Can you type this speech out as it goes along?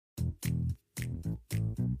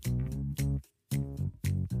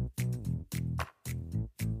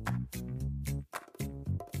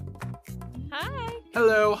Hi.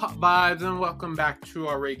 Hello, Hot Vibes, and welcome back to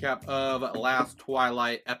our recap of last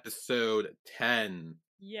Twilight episode 10.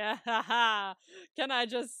 Yeah, can I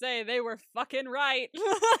just say they were fucking right?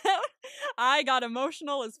 I got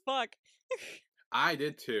emotional as fuck. I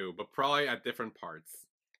did too, but probably at different parts.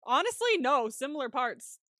 Honestly, no, similar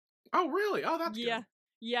parts. Oh, really? Oh, that's Yeah, good.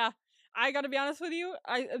 yeah. I gotta be honest with you.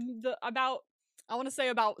 I want to say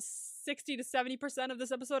about 60 to 70% of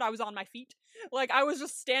this episode, I was on my feet. Like I was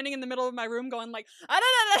just standing in the middle of my room, going like,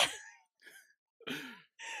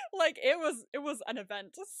 like it was an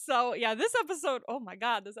event. So yeah, this episode, oh my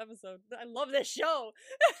god, this episode, I love this show.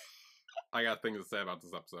 I got things to say about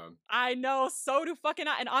this episode. I know, so do fucking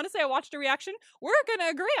I. And honestly, I watched a reaction. We're gonna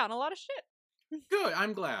agree on a lot of shit. Good,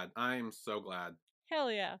 I'm glad. I'm so glad.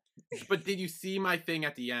 Hell yeah. But did you see my thing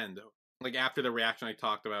at the end? Like after the reaction I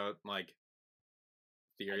talked about, like,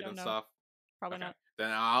 theories and stuff? Probably okay. not.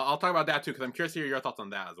 Then I'll talk about that too, because I'm curious to hear your thoughts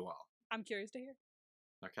on that as well. I'm curious to hear.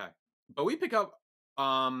 Okay. But we pick up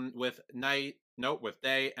with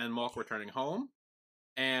Day and Malk returning home,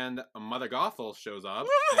 and Mother Gothel shows up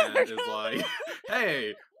and is like,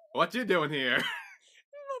 "Hey, what you doing here?" Mother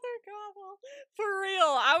Gothel. For real.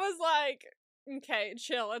 I was like, okay,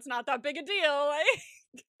 chill. It's not that big a deal. Like,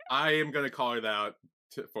 I am gonna call her that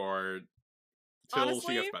till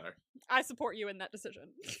honestly, she gets better. I support you in that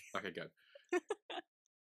decision. Okay, good.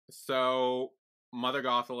 So Mother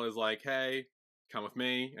Gothel is like, "Hey, come with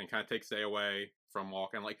me," and kind of takes Day away from Malk,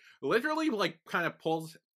 and like literally like kind of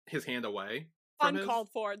pulls his hand away. Uncalled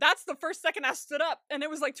for. That's the first second I stood up, and it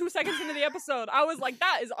was like 2 seconds into the episode. I was like,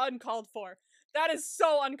 that is uncalled for. That is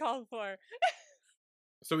so uncalled for.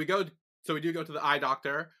 So we do go to the eye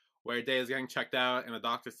doctor, where Day is getting checked out, and the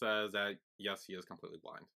doctor says that yes, he is completely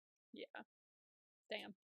blind. Yeah.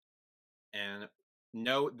 Damn. And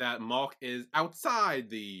note that Malk is outside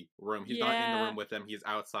the room. He's not in the room with them. He's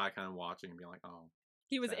outside, kind of watching and being like, "Oh."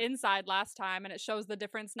 He was inside last time, and it shows the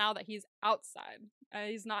difference now that he's outside.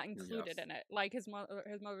 He's not included in it. Like his mother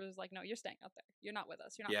was like, "No, you're staying out there. You're not with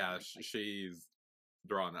us. You're not." Yeah, she's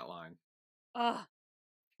drawing that line. Ugh.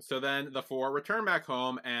 So then the four return back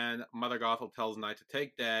home, and Mother Gothel tells Night to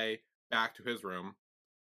take Day back to his room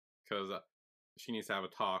because she needs to have a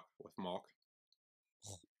talk with Malk.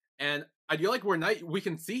 And I feel like we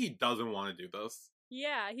can see he doesn't want to do this.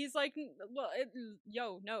 Yeah, he's like, well,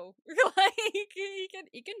 no, like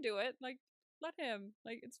he can do it. Like, let him.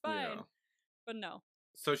 Like, it's fine. Yeah. But no.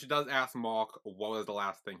 So she does ask Malk what was the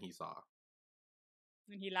last thing he saw.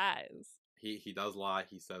 And he lies. He does lie.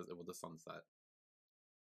 He says it was the sunset,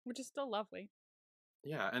 which is still lovely.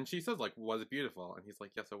 Yeah, and she says like, "Was it beautiful?" And he's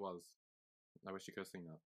like, "Yes, it was. I wish you could have seen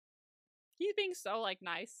that." He's being so like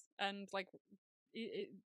nice and like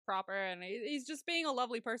proper, and he's just being a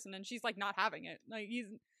lovely person, and she's like not having it. Like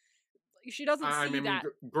she doesn't see that.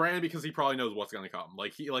 Granted, because he probably knows what's gonna come.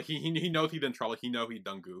 Like he knows he's in trouble. He knows he's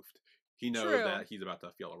done goofed. He knows that he's about to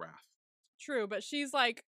feel a wrath. True, but she's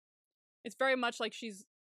like, it's very much like she's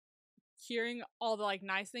hearing all the like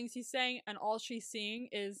nice things he's saying, and all she's seeing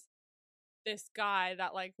is this guy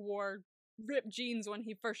that like wore ripped jeans when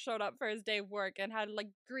he first showed up for his day of work and had like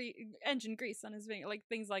engine grease on his finger, like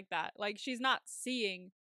things like that. Like she's not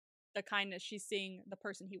seeing the kindness, she's seeing the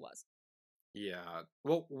person he was. Yeah.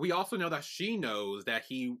 Well, we also know that she knows that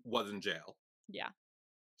he was in jail. Yeah.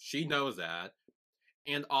 She knows that.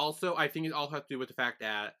 And also, I think it all has to do with the fact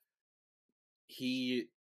that he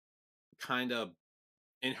kind of,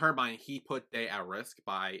 in her mind, he put Day at risk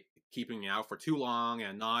by keeping him out for too long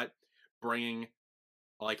and not bringing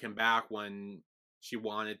like him back when she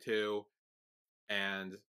wanted to.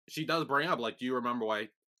 And she does bring up, like, "Do you remember what I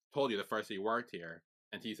told you the first day you worked here?"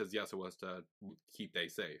 And he says yes, it was to keep Day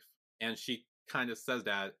safe. And she kind of says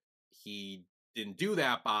that he didn't do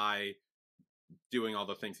that by doing all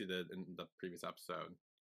the things he did in the previous episode.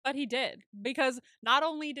 But he did, because not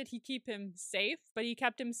only did he keep him safe, but he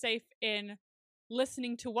kept him safe in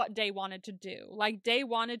listening to what Day wanted to do. Like, Day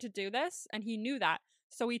wanted to do this, and he knew that.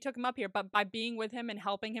 So he took him up here, but by being with him and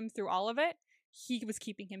helping him through all of it, he was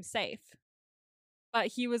keeping him safe. But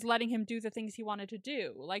he was letting him do the things he wanted to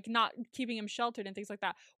do, like not keeping him sheltered and things like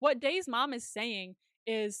that. What Day's mom is saying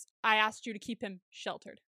is, I asked you to keep him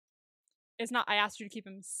sheltered. It's not, I asked you to keep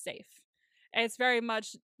him safe. It's very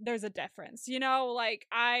much, there's a difference, you know? Like,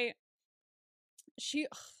 it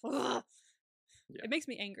makes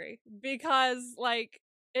me angry because, like,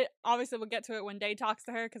 it obviously we'll get to it when Day talks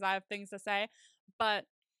to her because I have things to say, but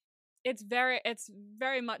it's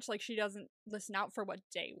very much like she doesn't listen out for what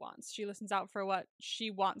Day wants. She listens out for what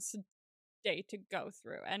she wants Day to go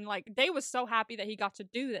through. And like Day was so happy that he got to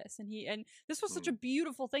do this, and this was such a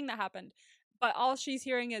beautiful thing that happened. But all she's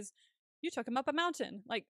hearing is, "You took him up a mountain."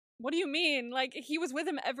 Like, What do you mean? Like, he was with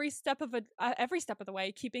him every step of the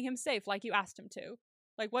way, keeping him safe, like you asked him to.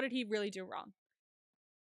 Like, what did he really do wrong?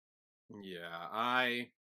 Yeah,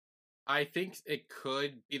 I think it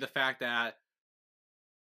could be the fact that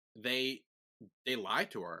they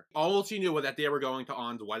lied to her. All she knew was that they were going to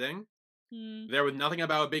Ann's wedding. There was nothing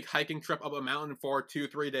about a big hiking trip up a mountain for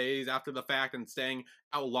 2-3 days after the fact and staying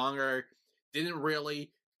out longer. Didn't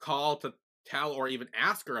really call to tell or even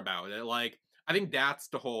ask her about it. Like, I think that's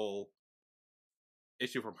the whole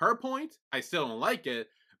issue from her point. I still don't like it,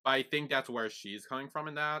 but I think that's where she's coming from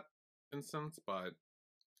in that instance. But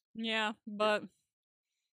yeah, but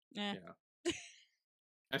yeah.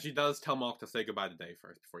 And she does tell Malk to say goodbye to Day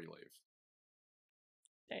first before he leaves.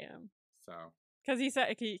 Damn. So. Because he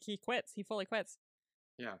said he quits. He fully quits.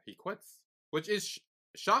 Yeah, he quits, which is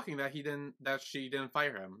shocking that she didn't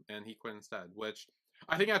fire him and he quit instead. Which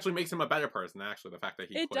I think actually makes him a better person. Actually, the fact that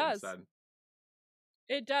he quit instead.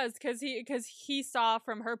 It does, because he saw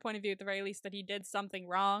from her point of view at the very least that he did something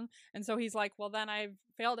wrong, and so he's like, well, then I've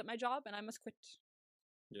failed at my job and I must quit.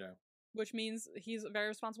 Yeah. Which means he's a very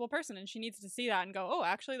responsible person, and she needs to see that and go, oh,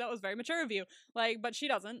 actually, that was very mature of you. Like, but she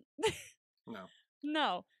doesn't. No.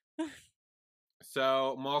 No.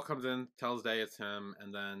 So Maul comes in, tells Day it's him,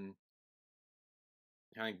 and then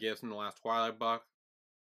kind of gives him the last Twilight book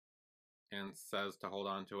and says to hold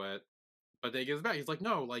on to it. But Day gives it back. He's like,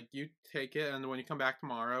 no, like, you take it, and when you come back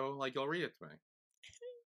tomorrow, like, you'll read it to me.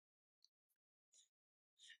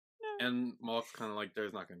 No. And Maul's kind of like,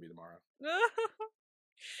 there's not going to be tomorrow.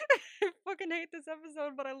 I fucking hate this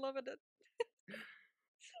episode, but I love it.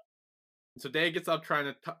 So Day gets up trying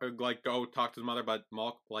to like go talk to his mother, but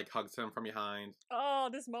Malk like hugs him from behind. Oh,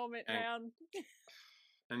 this moment, man.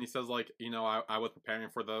 And he says like, you know, I was preparing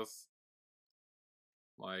for this,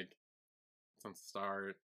 like, since the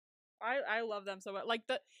start. I love them so much. Like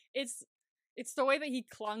it's the way that he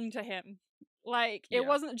clung to him. Like it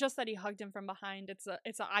wasn't just that he hugged him from behind. It's a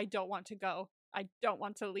I don't want to go. I don't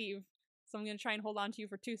want to leave. So I'm gonna try and hold on to you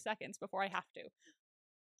for 2 seconds before I have to.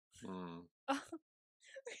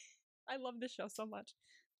 I love this show so much.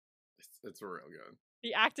 It's real good.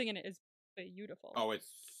 The acting in it is beautiful. Oh, it's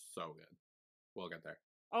so good. We'll get there.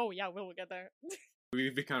 Oh yeah, we'll get there.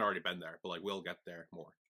 We've kind of already been there, but like we'll get there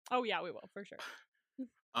more. Oh yeah, we will for sure.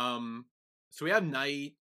 So we have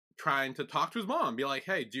Knight trying to talk to his mom, be like,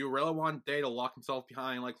 "Hey, do you really want Day to lock himself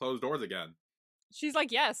behind like closed doors again?" She's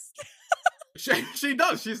like, "Yes." She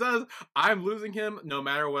does. She says, "I'm losing him no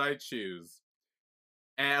matter what I choose,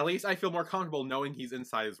 and at least I feel more comfortable knowing he's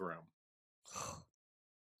inside his room."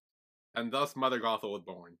 And thus Mother Gothel was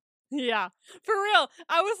born. Yeah, for real.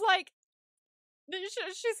 I was like,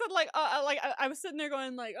 she said like, I was sitting there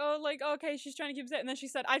going like, oh, like, okay, she's trying to keep it, and then she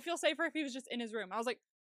said, I'd feel safer if he was just in his room. I was like,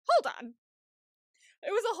 hold on.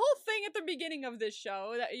 It was a whole thing at the beginning of this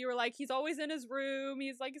show that you were like, he's always in his room.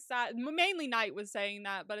 He's like sad. Mainly Knight was saying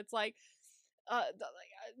that, but it's like,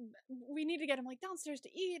 we need to get him like downstairs to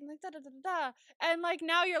eat and like da da da da. And like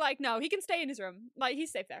now you're like, no, he can stay in his room. Like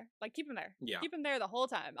he's safe there. Like keep him there. Yeah. Keep him there the whole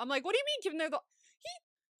time. I'm like, what do you mean keep him there?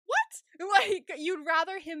 What? Like you'd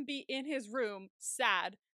rather him be in his room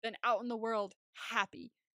sad than out in the world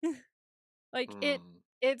happy. Like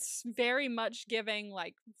it's very much giving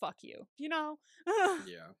like fuck you, you know?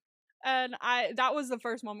 Yeah. And that was the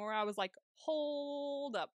first moment where I was like,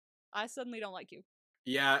 hold up, I suddenly don't like you.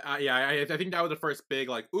 Yeah, I think that was the first big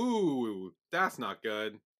like, ooh, that's not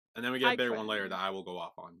good. And then we get a bigger one later that I will go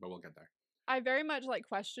off on, but we'll get there. I very much like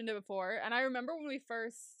questioned it before, and I remember when we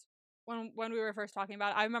were first talking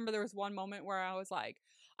about it, I remember there was one moment where I was like,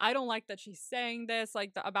 I don't like that she's saying this,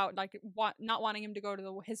 like about like not wanting him to go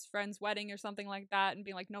to his friend's wedding or something like that, and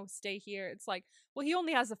being like, no, stay here. It's like, well, he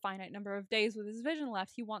only has a finite number of days with his vision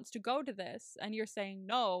left. He wants to go to this, and you're saying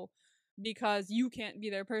no because you can't be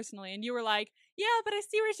there personally. And you were like, yeah, but I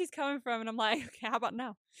see where she's coming from. And I'm like, okay, how about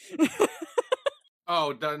now?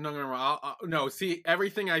 Oh, no. See,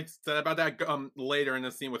 everything I said about that later in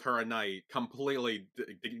the scene with her and Knight completely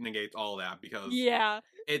negates all that because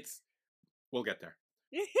we'll get there.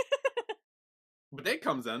 But Day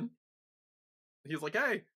comes in. He's like,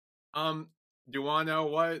 hey, do you want to know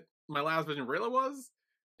what my last vision really was?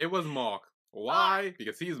 It was Malk. Why?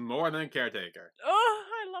 Because he's more than a caretaker. Oh,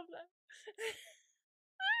 I love that.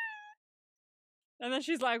 And then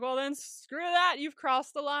she's like, well then screw that, you've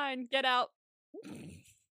crossed the line, get out.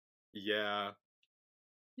 Yeah.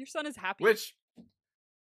 Your son is happy. Which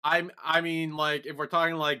I mean, like, if we're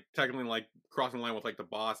talking like technically like crossing the line with like the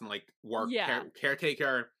boss and like work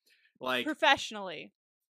caretaker, like professionally,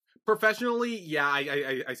 yeah,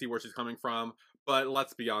 I see where she's coming from. But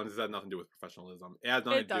let's be honest, it has nothing to do with professionalism. It has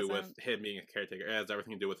nothing to do with him being a caretaker. It has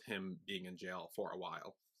everything to do with him being in jail for a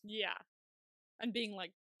while. Yeah. And being,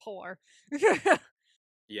 like, poor.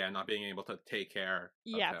 Yeah, not being able to take care of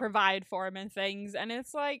Yeah, him. provide for him and things. And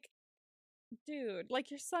it's like, dude, like,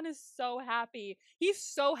 your son is so happy. He's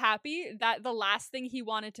so happy that the last thing he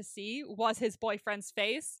wanted to see was his boyfriend's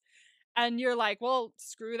face. And you're like, well,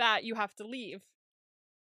 screw that. You have to leave.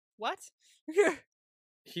 What?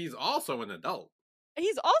 He's also an adult.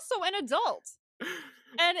 He's also an adult.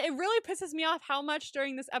 And it really pisses me off how much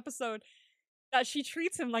during this episode that she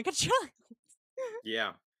treats him like a child.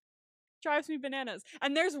 Yeah. Drives me bananas.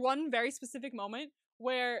 And there's one very specific moment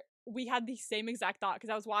where we had the same exact thought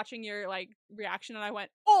because I was watching your like reaction and I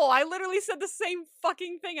went, oh, I literally said the same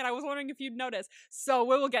fucking thing and I was wondering if you'd notice. So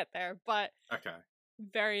we will get there, but Okay.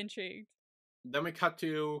 very intrigued. Then we cut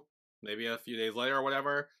to maybe a few days later or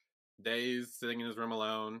whatever. Dave's sitting in his room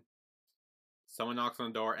alone. Someone knocks on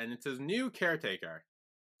the door and it's his new caretaker.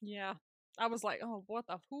 Yeah. I was like, oh, what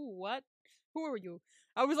the what? Who are you?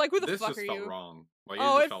 I was like, who the this fuck just are felt you? wrong. Like,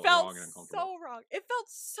 Oh, it felt felt wrong and uncomfortable. so wrong. It felt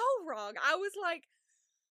so wrong. I was like,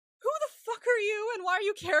 who the fuck are you and why are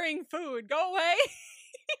you carrying food? Go away.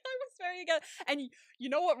 I was very good. And you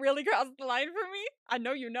know what really crossed the line for me? I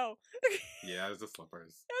know you know. Yeah, it was the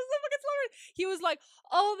slippers. It was the fucking slippers. He was like,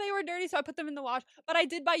 oh, they were dirty, so I put them in the wash. But I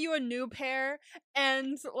did buy you a new pair,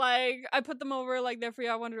 and like I put them over like there for you.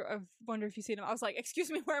 I wonder if you see them. I was like, excuse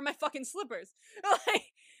me, where are my fucking slippers?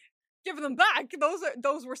 Like, give them back.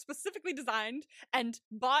 Those were specifically designed and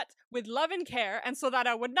bought with love and care, and so that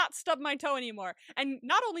I would not stub my toe anymore. And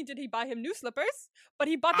not only did he buy him new slippers, but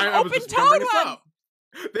he bought him open-toed ones.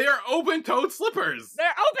 They are open-toed slippers.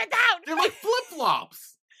 They're open-toed. They're like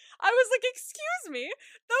flip-flops. I was like, excuse me,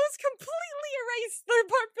 those completely erase the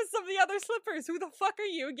purpose of the other slippers. Who the fuck are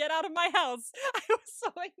you? Get out of my house. I was so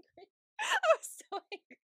angry.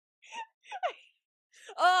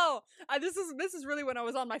 Oh, this is really when I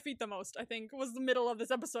was on my feet the most, I think, was the middle of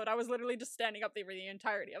this episode. I was literally just standing up there for the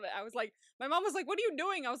entirety of it. I was like, my mom was like, what are you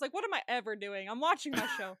doing? I was like, what am I ever doing? I'm watching my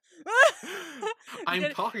show.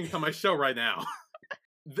 I'm talking to my show right now.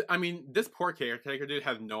 I mean, this poor caretaker dude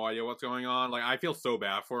has no idea what's going on. Like, I feel so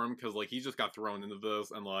bad for him because, like, he just got thrown into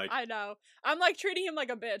this and, like... I know. I'm, like, treating him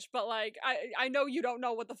like a bitch, but, like, I know you don't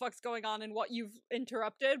know what the fuck's going on and what you've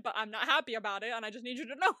interrupted, but I'm not happy about it, and I just need you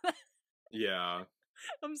to know that. Yeah.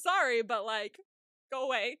 I'm sorry, but, like, go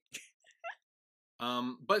away.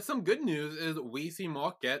 But some good news is we see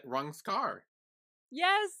Mark get Rung's car.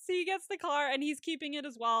 Yes, he gets the car and he's keeping it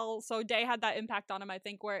as well. So Day had that impact on him, I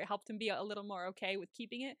think, where it helped him be a little more okay with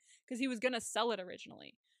keeping it because he was gonna sell it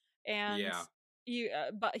originally, and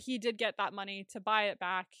but he did get that money to buy it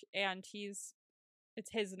back, and it's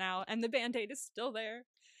his now, and the Band-Aid is still there,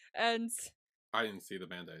 and I didn't see the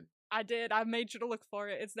Band-Aid. I did. I made sure to look for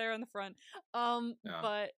it. It's there in the front.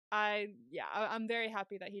 But I'm very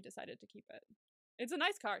happy that he decided to keep it. It's a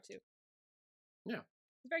nice car too. Yeah,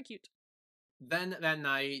 it's very cute. Then that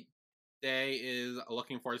night, Day is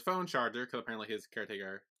looking for his phone charger because apparently his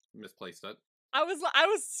caretaker misplaced it. I was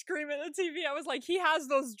screaming at the TV. I was like, he has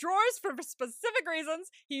those drawers for specific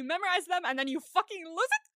reasons. He memorized them, and then you fucking lose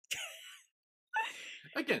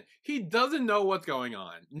it. Again, he doesn't know what's going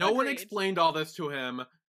on. No one explained all this to him.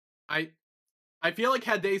 I feel like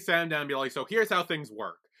had Day sat him down and be like, so here's how things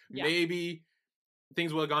work. Yeah. Maybe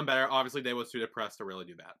things would have gone better. Obviously, Day was too depressed to really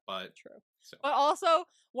do that, but... True. So. But also,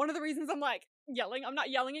 one of the reasons I'm like, yelling, I'm not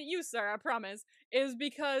yelling at you, sir, I promise, is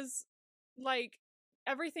because, like,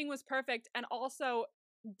 everything was perfect, and also,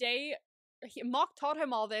 Mock taught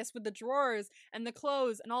him all this with the drawers, and the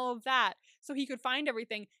clothes, and all of that, so he could find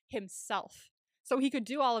everything himself. So he could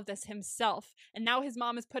do all of this himself, and now his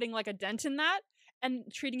mom is putting, like, a dent in that, and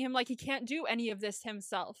treating him like he can't do any of this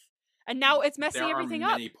himself. And now it's messing everything up.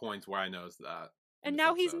 There are many points where I noticed that. And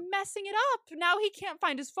now he's messing it up. Now he can't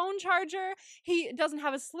find his phone charger. He doesn't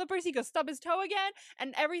have his slippers. He goes stub his toe again.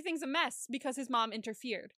 And everything's a mess because his mom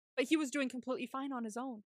interfered. But he was doing completely fine on his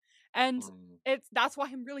own. And that's why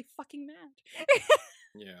I'm really fucking mad.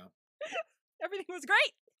 Yeah. Everything was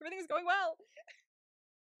great. Everything was going well.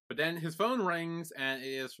 But then his phone rings and it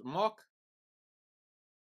is Mock.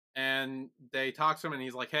 And they talk to him and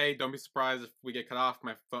he's like, hey, don't be surprised if we get cut off.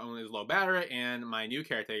 My phone is low battery and my new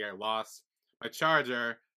caretaker lost my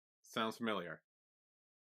charger. Sounds familiar.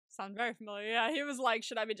 Sound very familiar. Yeah, he was like,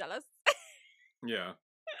 should I be jealous? Yeah.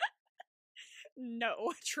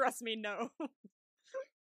 No, trust me, no.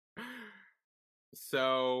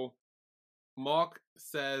 So, Mock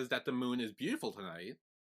says that the moon is beautiful tonight.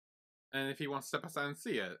 And if he wants to step outside and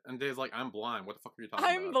see it. And Dave's like, I'm blind. What the fuck are you talking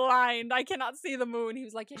about? I'm blind. I cannot see the moon. He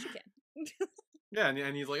was like, yes, you can. Yeah,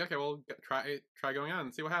 and he's like, okay, well, try going on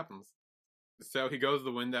and see what happens. So he goes to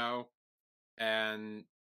the window. And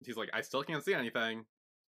he's like, I still can't see anything.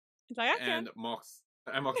 He's like, I can. And Mock's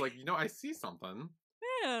like, I see something.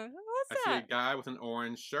 Yeah, I what's see a that? guy with an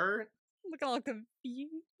orange shirt, Looking all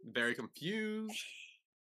confused. very confused.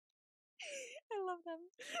 I love them.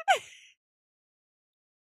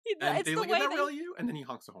 And It's they the like, is way that that really you? And then he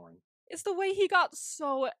honks the horn. it's the way he got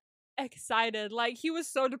so excited. Like, he was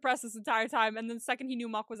so depressed this entire time, and then the second he knew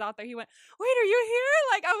Mock was out there, he went, "Wait, are you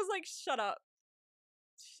here?" Like, I was like, "Shut up,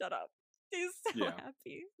 shut up." He's so Yeah.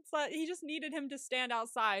 happy. It's like he just needed him to stand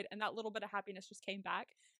outside, and that little bit of happiness just came back.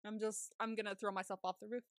 I'm gonna throw myself off the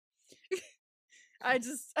roof. I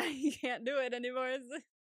can't do it anymore.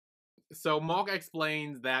 So Mock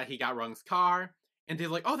explains that he got Rung's car, and he's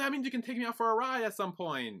like, "Oh, that means you can take me out for a ride at some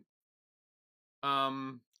point."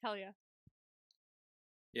 Hell yeah.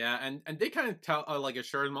 Yeah, and they kind of tell, like,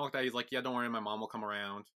 assure Mock that he's like, "Yeah, don't worry, my mom will come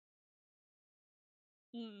around."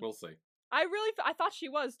 Mm. We'll see. I thought she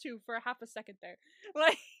was too for a half a second there.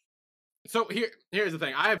 Like, So here's the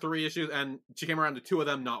thing. I have 3 issues, and she came around to 2 of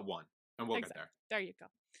them, not 1, and we'll get there. there you go.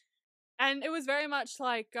 And it was very much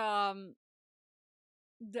like I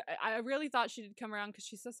really thought she did come around because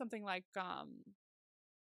she says something like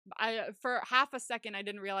I for half a second I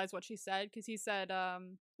didn't realize what she said because he said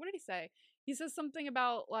what did he say? He says something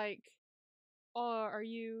about like, "Oh, are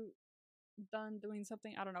you done doing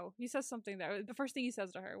something?" I don't know. He says something there. The first thing he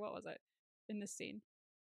says to her, what was it in this scene?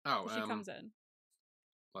 Oh, She comes in.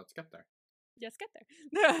 let's get there. Yes, get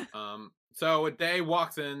there. So Day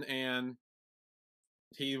walks in and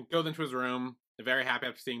he goes into his room, very happy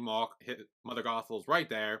after seeing Mother Gothel's right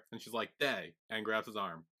there, and she's like, "Day," and grabs his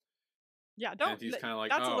arm. Yeah, don't. And he's kind of like,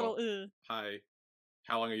 that's "Oh, a little. Hi,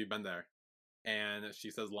 how long have you been there?" And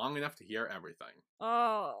she says, "Long enough to hear everything."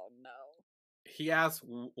 Oh no. He asks,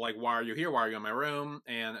 like, "Why are you here? Why are you in my room?"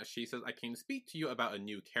 And she says, "I came to speak to you about a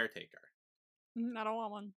new caretaker." I don't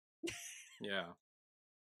want one. Yeah.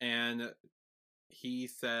 And he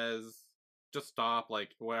says, "Just stop,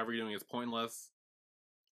 like, whatever you're doing is pointless."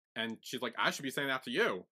 And she's like, "I should be saying that to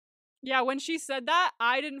you." Yeah, when she said that,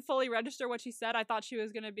 I didn't fully register what she said. I thought she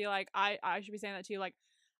was gonna be like, I should be saying that to you. Like,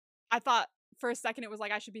 I thought for a second it was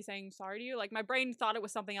like I should be saying sorry to you. Like, my brain thought it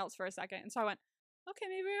was something else for a second, and so I went, okay,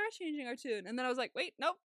 maybe we are changing our tune. And then I was like, wait,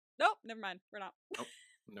 nope, never mind, we're not.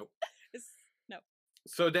 Nope. No.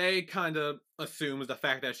 So Day kind of assumes the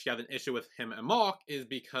fact that she has an issue with him and Mock is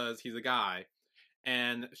because he's a guy.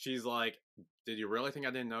 And she's like, "Did you really think I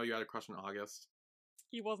didn't know you had a crush on August?"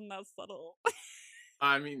 He wasn't that subtle.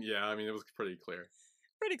 I mean, yeah, it was pretty clear.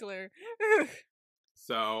 Pretty clear.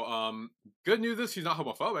 So, good news is she's not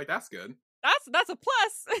homophobic. That's good. That's a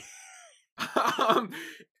plus.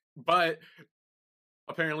 But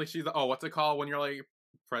apparently she's, what's it called when you're like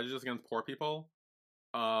prejudiced against poor people?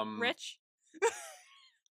 Rich.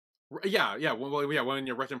 Yeah, when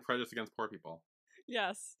you're rich and prejudiced against poor people.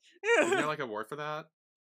 Yes. Isn't there like a word for that?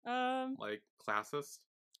 Like classist.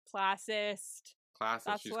 Classist.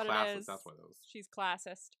 That's She's what classist. it is. That's what it is. She's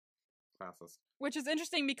classist. Classist. Which is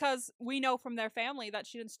interesting because we know from their family that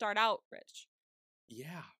she didn't start out rich.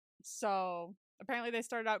 Yeah. So apparently they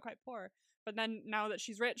started out quite poor. But then now that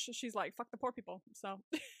she's rich, she's like, fuck the poor people. So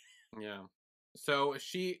Yeah. So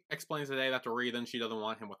she explains today that the reason she doesn't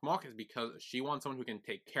want him with Mock is because she wants someone who can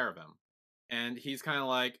take care of him. And he's kind of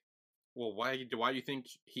like, "Well, why do you think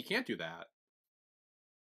he can't do that?"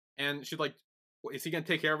 And she's like, "Is he going to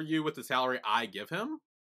take care of you with the salary I give him?"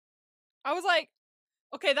 I was like,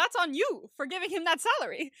 okay, that's on you for giving him that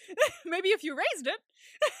salary. Maybe if you raised it.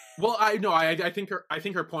 Well, I think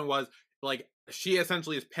her point was like she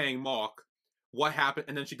essentially is paying Mock. What happened,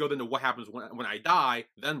 and then she goes into what happens when I die.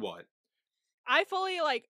 Then what? I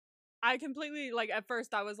completely at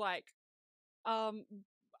first I was like,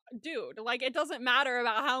 dude, like, it doesn't matter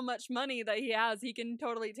about how much money that he has, he can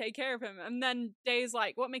totally take care of him. And then Day's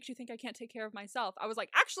like, what makes you think I can't take care of myself? I was like,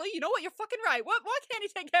 actually, you know what, you're fucking right. Why can't he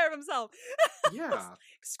take care of himself? Yeah.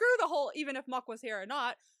 Screw the whole, even if Muck was here or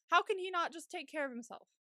not, how can he not just take care of himself?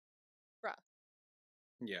 Bruh.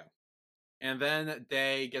 Yeah. And then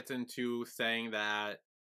Day gets into saying that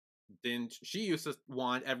she used to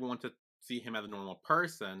want everyone to see him as a normal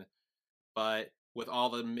person, but with all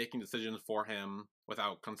the making decisions for him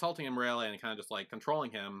without consulting him really and kind of just like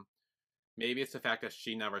controlling him, maybe it's the fact that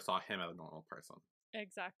she never saw him as a normal person.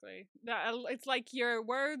 Exactly. It's like your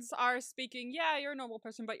words are speaking, yeah, you're a normal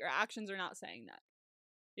person, but your actions are not saying that.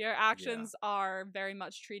 Your actions are very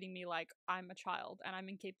much treating me like I'm a child and I'm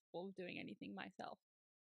incapable of doing anything myself.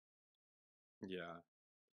 Yeah.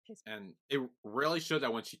 And it really shows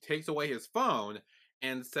that when she takes away his phone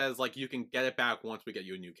and says, like, you can get it back once we get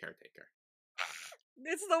you a new caretaker.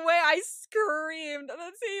 It's the way I screamed on the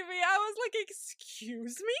TV. I was like,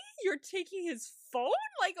 "Excuse me? You're taking his phone?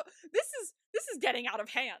 Like, this is getting out of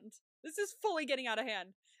hand. This is fully getting out of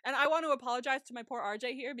hand." And I want to apologize to my poor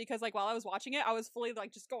RJ here because, like, while I was watching it, I was fully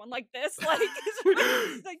like just going like this, like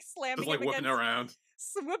slamming Just like him whipping against, around.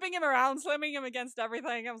 whipping him around, slamming him against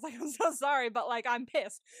everything. I was like, "I'm so sorry, but like, I'm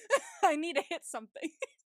pissed. I need to hit something."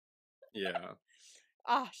 Yeah.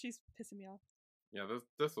 She's pissing me off. Yeah,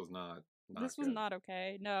 this was not This was good. not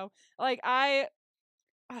okay. No, like I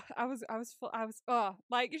was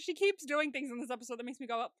like she keeps doing things in this episode that makes me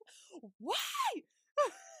go up. Why?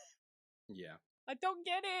 Yeah. I don't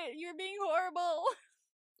get it. You're being horrible.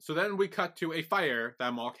 So then we cut to a fire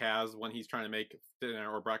that Malk has when he's trying to make dinner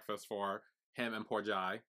or breakfast for him and poor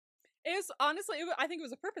Jai. It's honestly, I think it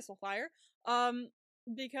was a purposeful fire.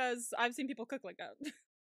 Because I've seen people cook like that.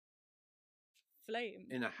 Flame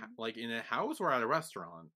In a house or at a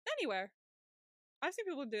restaurant. Anywhere. I've seen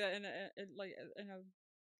people do it in a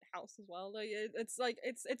house as well. Like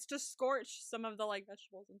it's just scorch some of the like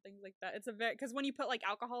vegetables and things like that. It's a very because when you put like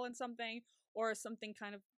alcohol in something or something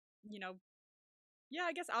kind of, yeah,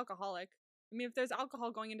 I guess alcoholic. I mean, if there's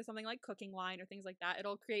alcohol going into something like cooking wine or things like that,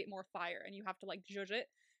 it'll create more fire, and you have to like zhuzh it.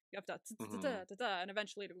 You have to and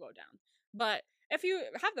eventually it'll go down. But if you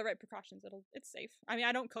have the right precautions, it's safe. I mean,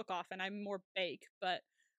 I don't cook often. I'm more bake, but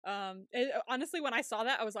honestly, when I saw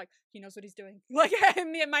that, I was like, he knows what he's doing. Like,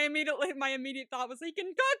 my immediate thought was he can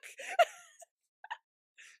cook.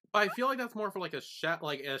 But I feel like that's more for like a chef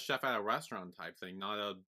at a restaurant type thing,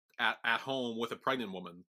 not at home with a pregnant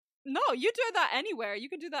woman. No, you do that anywhere. You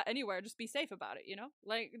can do that anywhere. Just be safe about it.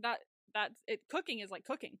 Like that's it. Cooking is like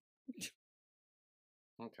cooking.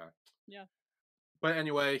 Okay. Yeah. But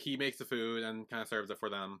anyway, he makes the food and kind of serves it for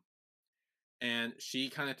them. And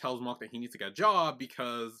she kind of tells Malk that he needs to get a job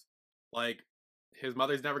because, like, his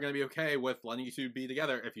mother's never going to be okay with letting you two be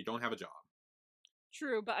together if you don't have a job.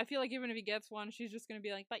 True, but I feel like even if he gets one, she's just going to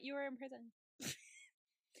be like, but you were in prison.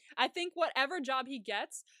 I think whatever job he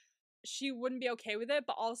gets, she wouldn't be okay with it,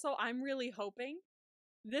 but also I'm really hoping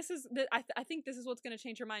I think this is what's going to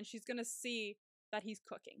change her mind. She's going to see that he's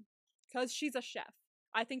cooking because she's a chef.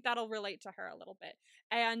 I think that'll relate to her a little bit.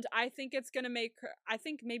 And I think it's going to make her, I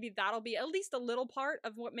think maybe that'll be at least a little part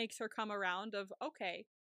of what makes her come around of, okay,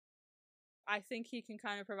 I think he can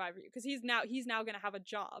kind of provide for you. Because he's now going to have a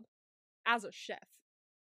job as a chef,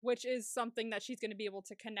 which is something that she's going to be able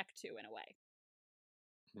to connect to in a way.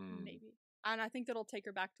 Maybe. And I think that'll take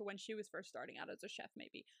her back to when she was first starting out as a chef,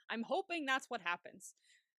 maybe. I'm hoping that's what happens.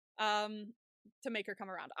 To make her come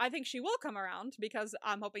around. I think she will come around because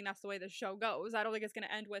I'm hoping that's the way the show goes. I don't think it's going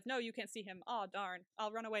to end with, no, you can't see him. Oh, darn.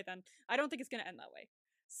 I'll run away then. I don't think it's going to end that way.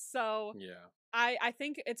 So, yeah. I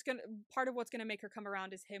think part of what's going to make her come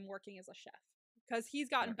around is him working as a chef. Because he's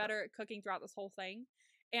gotten better at cooking throughout this whole thing.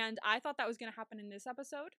 And I thought that was going to happen in this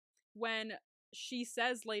episode when she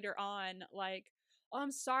says later on, like, oh,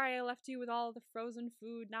 I'm sorry I left you with all the frozen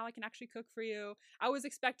food. Now I can actually cook for you. I was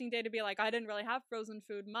expecting Day to be like, I didn't really have frozen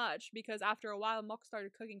food much because after a while, Mook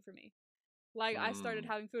started cooking for me. Like, I started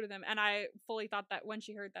having food with him. And I fully thought that when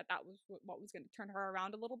she heard that, that was what was going to turn her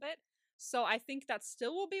around a little bit. So I think that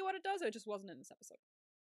still will be what it does. It just wasn't in this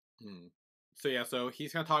episode. So yeah, so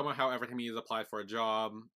he's kind of talking about how every time he's applied for a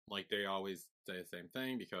job, like, they always say the same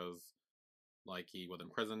thing because, like, he was in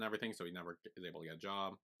prison and everything, so he never is able to get a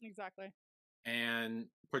job. Exactly. And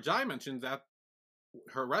Prajai mentions that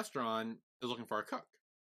her restaurant is looking for a cook.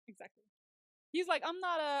 Exactly. He's like, I'm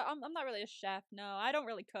not really a chef. No, I don't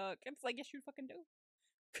really cook. It's like, yes, you fucking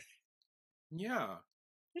do. Yeah.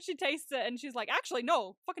 And she tastes it and she's like, actually,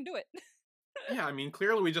 no, fucking do it. Yeah, I mean,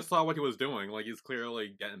 clearly we just saw what he was doing. Like, he's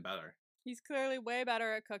clearly getting better. He's clearly way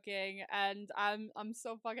better at cooking, and I'm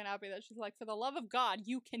so fucking happy that she's like, for the love of God,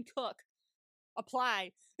 you can cook.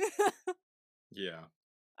 Apply. Yeah.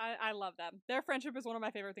 I love them. Their friendship is one of my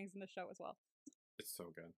favorite things in the show as well. It's so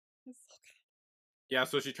good. It's so good. Yeah,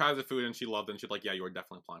 so she tries the food and she loved it, and she's like, yeah, you were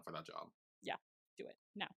definitely applying for that job. Yeah, do it.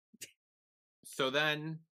 Now. So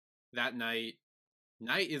then, that night,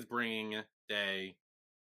 Knight is bringing Day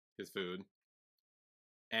his food,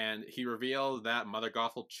 and he reveals that Mother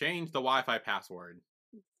Gothel changed the Wi-Fi password.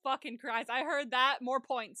 Fucking Christ, I heard that. More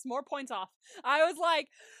points off. I was like,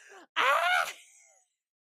 ah!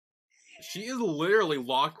 She is literally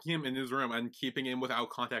locking him in his room and keeping him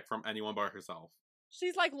without contact from anyone but herself.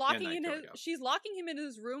 She's like she's locking him in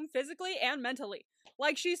his room physically and mentally.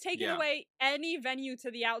 Like, she's taking away any venue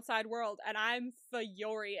to the outside world, and I'm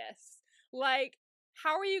furious. Like,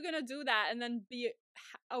 how are you gonna do that and then be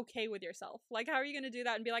okay with yourself? Like, how are you gonna do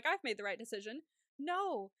that and be like, I've made the right decision?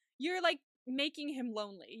 No. You're, like, making him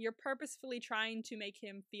lonely. You're purposefully trying to make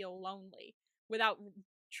him feel lonely without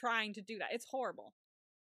trying to do that. It's horrible.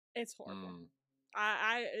 It's horrible.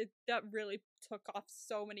 That really took off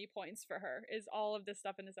so many points for her, is all of this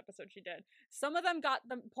stuff in this episode she did. Some of them got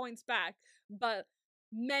the points back, but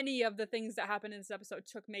many of the things that happened in this episode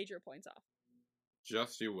took major points off.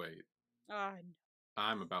 Just you wait.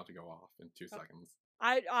 I'm about to go off in 2 seconds.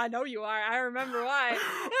 I know you are. I remember why.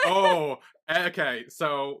 Oh, okay.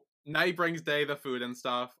 So Night brings Day the food and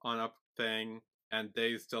stuff on a thing, and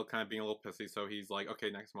Day's still kind of being a little pissy, so he's like,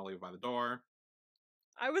 okay, next time I'll leave it by the door.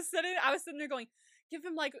 I was sitting there going, give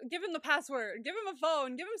him the password, give him a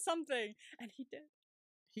phone, give him something. And he did.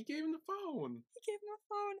 He gave him the phone. He gave him a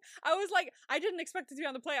phone. I was like, I didn't expect it to be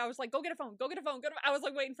on the plate. I was like, go get a phone, go get a phone, I was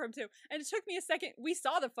like waiting for him to. And it took me a second. We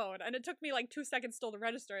saw the phone, and it took me like 2 seconds still to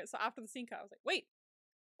register it. So after the scene cut, I was like, wait,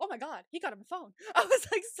 oh my God, he got him a phone. I was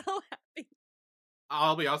like so happy.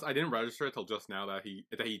 I'll be honest, I didn't register it till just now that he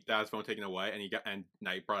got his phone taken away, and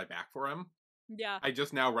Night brought it back for him. Yeah. I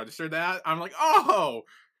just now registered that. I'm like, oh,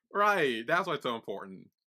 right. That's why it's so important.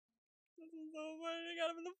 This is so funny. I got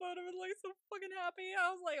him in the phone. I was like so fucking happy.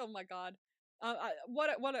 I was like, oh my God. What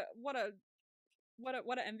a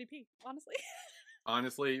MVP, honestly.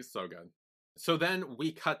 Honestly, so good. So then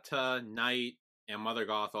we cut to Night and Mother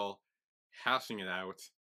Gothel hashing it out.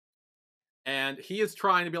 And he is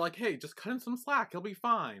trying to be like, hey, just cut him some slack. He'll be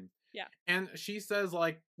fine. Yeah. And she says,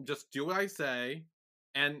 like, just do what I say.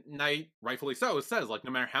 And Night, rightfully so, says, like,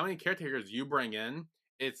 no matter how many caretakers you bring in,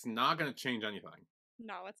 it's not going to change anything.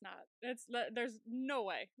 No, it's not. There's no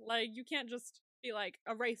way. Like, you can't just be like,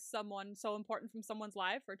 erase someone so important from someone's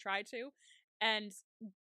life, or try to, and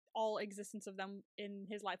all existence of them in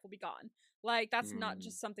his life will be gone. Like, that's not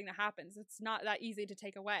just something that happens. It's not that easy to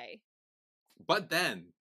take away. But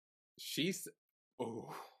then, she's...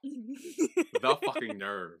 Oh. The fucking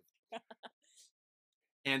nerve.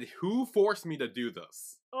 And who forced me to do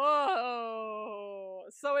this? Oh,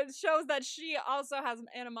 so it shows that she also has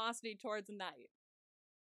animosity towards Night.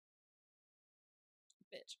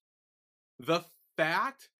 Bitch. The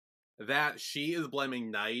fact that she is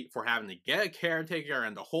blaming Night for having to get a caretaker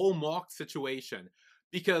and the whole mock situation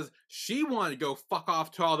because she wanted to go fuck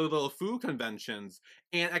off to all the little food conventions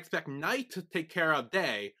and expect Night to take care of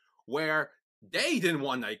Day, where Day didn't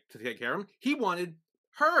want Night to take care of him. He wanted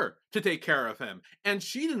her to take care of him, and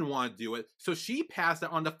she didn't want to do it, so she passed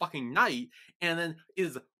it on to fucking Night and then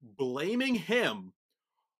is blaming him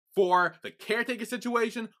for the caretaker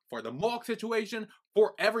situation, for the mock situation,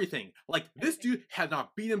 for everything. Like, this dude had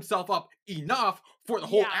not beat himself up enough for the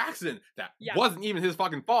whole accident that wasn't even his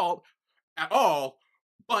fucking fault at all,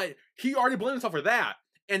 but he already blamed himself for that.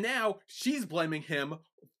 And now she's blaming him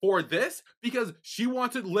for this because she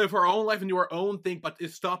wants to live her own life and do her own thing, but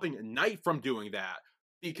is stopping Night from doing that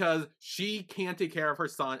because she can't take care of her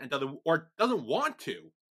son and doesn't want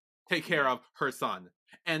to take care of her son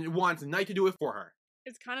and wants Night to do it for her.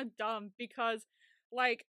 It's kind of dumb because,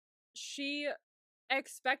 like, she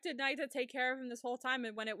expected Night to take care of him this whole time,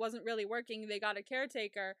 and when it wasn't really working, they got a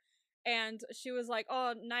caretaker, and she was like,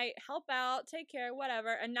 oh, Night, help out, take care, whatever.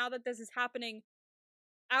 And now that this is happening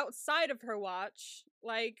outside of her watch,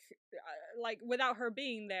 like without her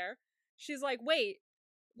being there, she's like, wait,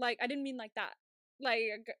 like, I didn't mean like that.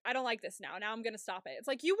 Like, I don't like this now. Now I'm gonna stop it. It's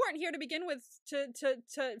like, you weren't here to begin with to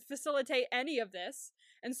facilitate any of this.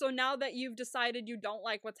 And so now that you've decided you don't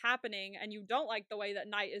like what's happening and you don't like the way that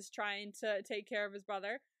Night is trying to take care of his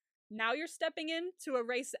brother, now you're stepping in to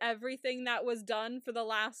erase everything that was done for the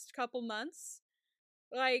last couple months?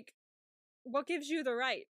 Like, what gives you the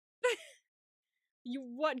right?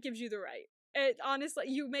 What gives you the right? It honestly,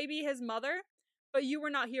 you may be his mother, but you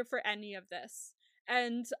were not here for any of this.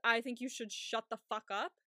 And I think you should shut the fuck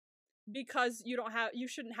up, because you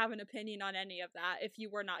shouldn't have an opinion on any of that if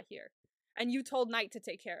you were not here. And you told Night to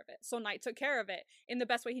take care of it. So Night took care of it in the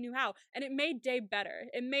best way he knew how. And it made Day better.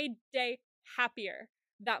 It made Day happier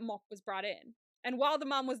that Mok was brought in. And while the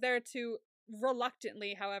mom was there to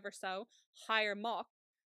reluctantly, however so, hire Mok,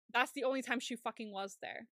 that's the only time she fucking was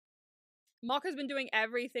there. Mok has been doing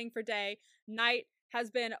everything for Day. Night has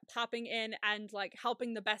been popping in and, like,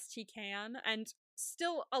 helping the best he can, and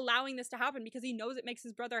still allowing this to happen because he knows it makes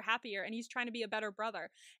his brother happier and he's trying to be a better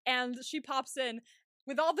brother. And she pops in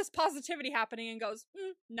with all this positivity happening and goes,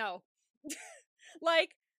 no.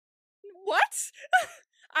 Like, what?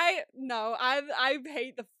 I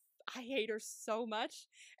hate her so much.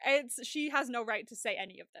 She has no right to say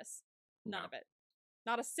any of this. None of it.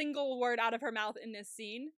 Not a single word out of her mouth in this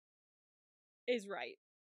scene is right.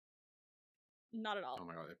 Not at all. Oh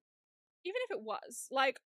my God. Even if it was,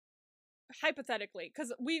 like, hypothetically,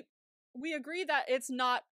 because we agree that it's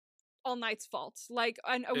not all Knight's fault. Like,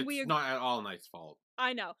 and It's not at all Knight's fault.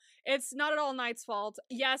 I know. It's not at all Knight's fault.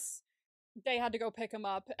 Yes, they had to go pick him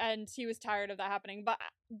up, and he was tired of that happening. But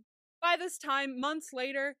by this time, months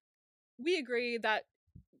later, we agree that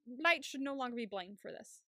Knight should no longer be blamed for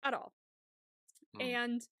this at all.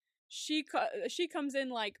 And she comes in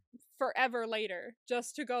like forever later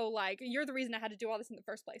just to go like, you're the reason I had to do all this in the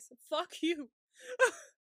first place. Fuck you.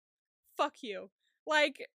 Fuck you.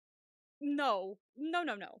 Like, no.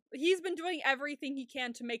 He's been doing everything he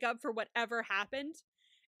can to make up for whatever happened,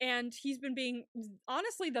 and he's been being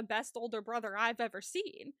honestly the best older brother I've ever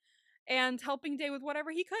seen, and helping Day with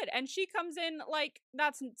whatever he could. And she comes in like,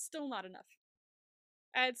 that's still not enough.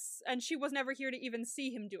 And she was never here to even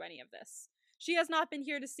see him do any of this. She has not been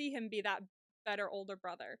here to see him be that better older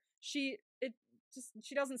brother. She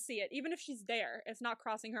doesn't see it. Even if she's there, it's not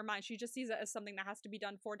crossing her mind. She just sees it as something that has to be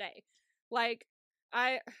done for Day. Like,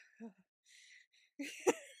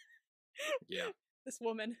 yeah. This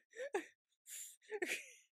woman.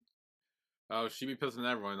 Oh, she'd be pissing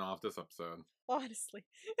everyone off this episode. Honestly.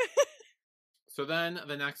 So then,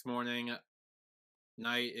 the next morning,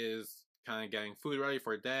 Knight is kind of getting food ready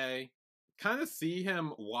for Day. Kind of see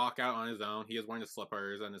him walk out on his own. He is wearing his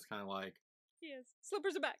slippers, and it's kind of like... He is.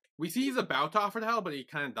 Slippers are back. We see he's about to offer to help, but he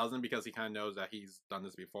kind of doesn't because he kind of knows that he's done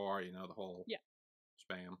this before, you know, the whole... Yeah.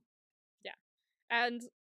 Spam. Yeah. And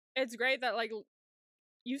it's great that, like,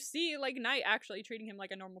 you see, like, Knight actually treating him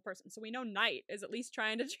like a normal person. So we know Knight is at least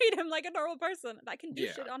trying to treat him like a normal person that can do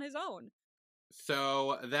shit on his own.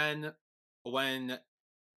 So then, when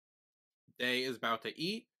Day is about to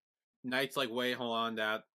eat, Knight's like, wait, hold on,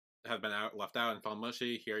 that has been left out and found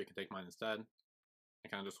mushy. Here, you can take mine instead.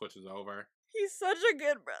 It kind of just switches over. He's such a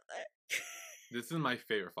good brother. This is my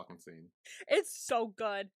favorite fucking scene. It's so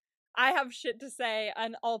good. I have shit to say,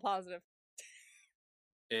 and all positive.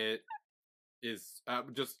 It is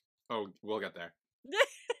we'll get there.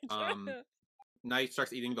 Knight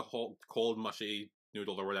starts eating the whole cold, mushy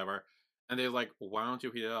noodle or whatever, and they're like, why don't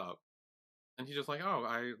you heat it up? And he's just like, oh,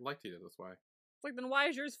 I like to eat it this way. It's like, then why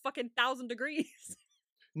is yours fucking 1,000 degrees?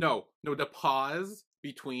 No, the pause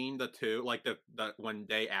between the two, like the when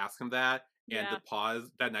they ask him that, and the pause,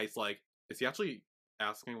 that Knight's like, is he actually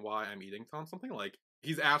asking why I'm eating something? Like,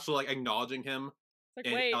 he's actually like acknowledging him. Like,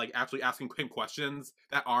 and wait. like actually asking him questions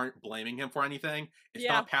that aren't blaming him for anything. It's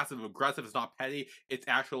not passive aggressive, it's not petty, it's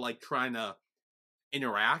actually like trying to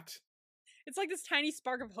interact. It's like this tiny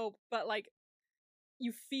spark of hope, but like,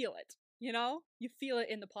 you feel it, you know? You feel it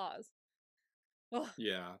in the pause. Ugh.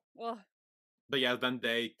 Yeah. Ugh. But yeah, then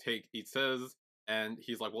Day eats his, and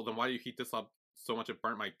he's like, well, then why do you heat this up so much it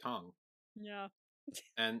burnt my tongue? Yeah.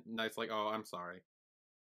 And Knight's like, oh, I'm sorry.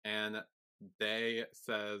 And Day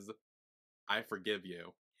says, I forgive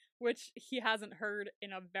you. Which he hasn't heard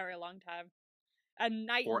in a very long time. And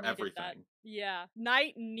Knight for needed everything. That. Yeah.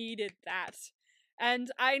 Knight needed that.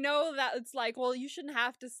 And I know that it's like, well, you shouldn't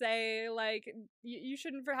have to say, like, you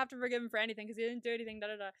shouldn't have to forgive him for anything because he didn't do anything,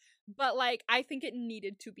 da-da-da. But, like, I think it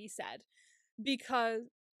needed to be said. Because...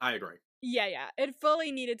 I agree. Yeah. It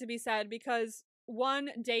fully needed to be said because, one,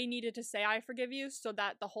 Day needed to say, I forgive you, so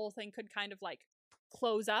that the whole thing could kind of, like,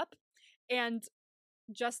 close up. And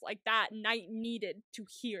just like that, Knight needed to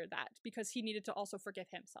hear that because he needed to also forgive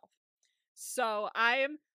himself. So I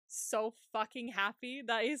am so fucking happy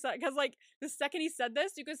that he said, because like the second he said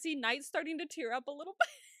this, you could see Knight starting to tear up a little bit.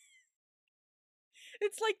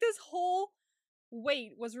 It's like this whole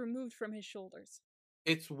weight was removed from his shoulders.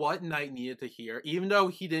 It's what Knight needed to hear, even though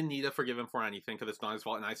he didn't need to forgive him for anything because it's not his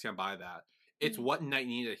fault, and I stand by that. It's what Knight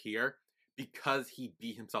needed to hear because he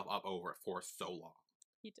beat himself up over it for so long.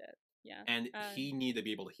 He did. Yeah. And he needed to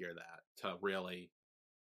be able to hear that to really,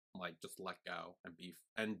 like, just let go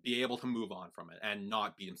and be able to move on from it and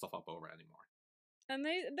not beat himself up over it anymore. And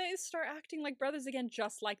they start acting like brothers again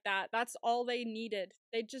just like that. That's all they needed.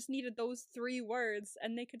 They just needed those 3 words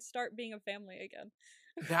and they could start being a family again.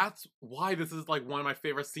 That's why this is, like, one of my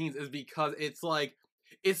favorite scenes, is because it's, like,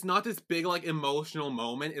 it's not this big, like, emotional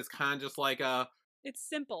moment. It's kind of just, like, it's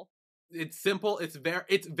simple. It's simple. It's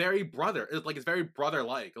very brother. It's very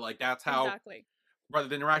brother-like. Like, that's how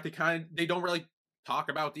brothers interact. They don't really talk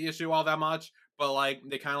about the issue all that much, but, like,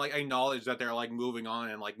 they kind of, like, acknowledge that they're, like, moving on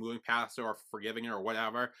and, like, moving past it or forgiving it or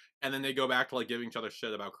whatever, and then they go back to, like, giving each other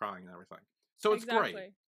shit about crying and everything. So it's great.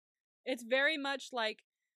 It's very much like,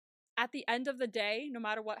 at the end of the day, no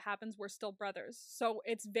matter what happens, we're still brothers. So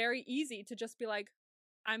it's very easy to just be like,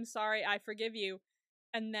 I'm sorry, I forgive you,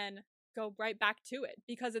 and then go right back to it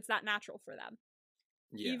because it's that natural for them.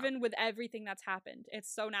 Yeah. Even with everything that's happened,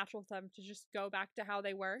 it's so natural for them to just go back to how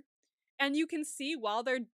they were. And you can see while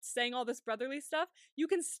they're saying all this brotherly stuff, you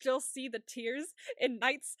can still see the tears in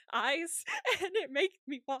Knight's eyes, and it makes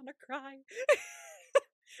me want to cry.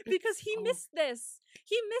 Because he missed this.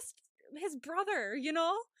 He missed his brother, you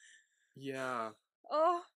know? Yeah.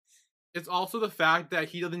 Oh. It's also the fact that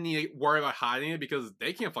he doesn't need to worry about hiding it because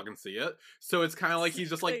they can't fucking see it. So it's kind of like he's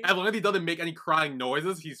just like, as long as he doesn't make any crying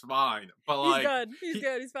noises, he's fine. But like, he's good. He's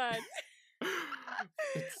good. He's fine.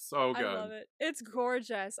 It's so good. I love it. It's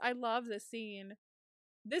gorgeous. I love this scene.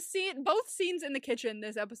 This scene, both scenes in the kitchen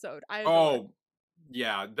this episode. Oh,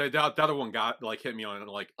 yeah. The other one got like hit me on it.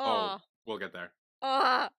 Like, we'll get there.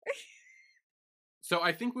 So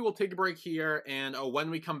I think we will take a break here, and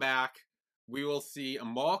when we come back, we will see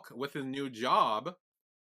Malk with his new job,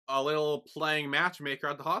 a little playing matchmaker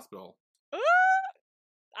at the hospital.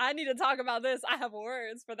 I need to talk about this. I have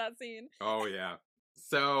words for that scene. Oh, yeah.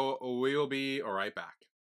 So we will be right back.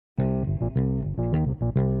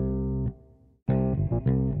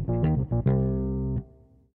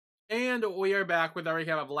 And we are back with our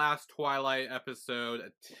recap of last Twilight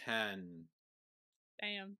episode 10.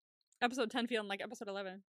 Damn. Episode 10 feeling like episode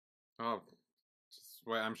 11. Oh,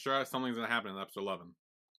 wait, I'm sure something's gonna happen in episode 11.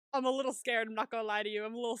 I'm a little scared. I'm not gonna lie to you.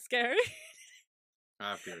 I'm a little scared.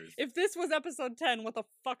 I have theories. If this was episode 10, what the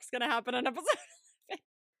fuck's gonna happen in episode 11?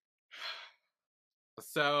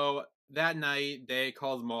 So that night, Day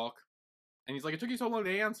calls Malk, and he's like, "It took you so long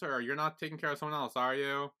to answer. You're not taking care of someone else, are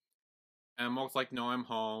you?" And Malk's like, "No, I'm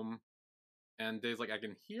home." And Day's like, "I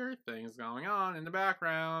can hear things going on in the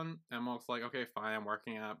background." And Malk's like, "Okay, fine. I'm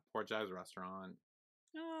working at Poor Jai's restaurant."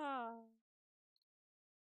 Ah.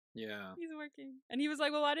 Yeah. He's working. And he was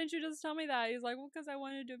like, "Well, why didn't you just tell me that?" He's like, "Well, because I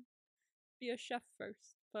wanted to be a chef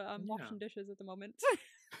first. But I'm washing dishes at the moment."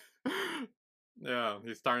 Yeah,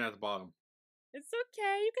 he's starting at the bottom. It's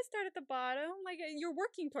okay. You can start at the bottom. Like, you're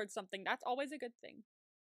working towards something. That's always a good thing.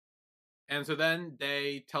 And so then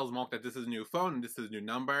Day tells Malk that this is a new phone and this is a new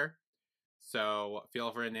number. So feel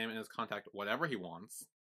free to name in his contact whatever he wants.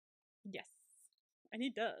 Yes. And he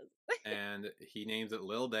does. And he names it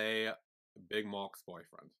Lil Day, Big Malk's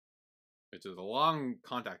boyfriend. Which is a long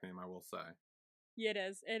contact name, I will say. Yeah, it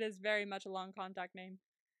is. It is very much a long contact name.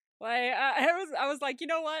 Like, I was like, you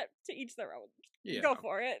know what? To each their own. Yeah. Go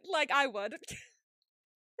for it. Like, I would.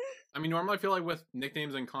 I mean, normally I feel like with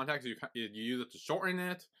nicknames and contacts, you use it to shorten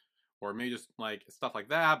it. Or maybe just, like, stuff like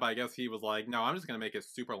that. But I guess he was like, no, I'm just going to make it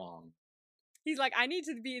super long. He's like, I need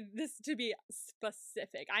to be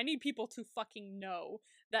specific. I need people to fucking know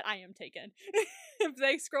that I am taken. If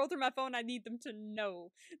they scroll through my phone, I need them to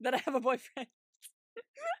know that I have a boyfriend.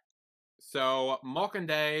 So, Malk and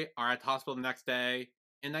Day are at the hospital the next day,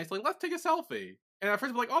 and Knight's like, let's take a selfie. And at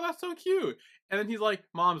first I'm like, oh, that's so cute. And then he's like,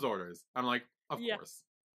 Mom's orders. I'm like, of course.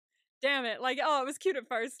 Damn it. Like, oh, it was cute at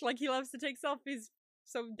first. Like, he loves to take selfies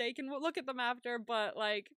so they can look at them after, but,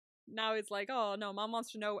 like, now it's like, oh, no, Mom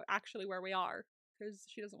wants to know actually where we are, because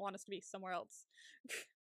she doesn't want us to be somewhere else.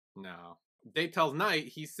 No. Day tells Knight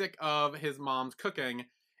he's sick of his mom's cooking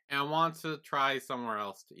and wants to try somewhere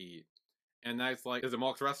else to eat. And Knight's like, is it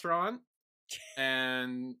Malk's restaurant?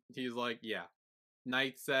 And he's like, yeah.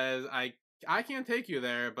 Knight says, I can't take you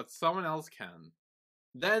there, but someone else can.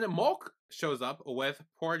 Then Malk shows up with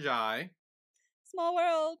Poor Jai. Small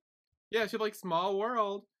world. Yeah, she's like, small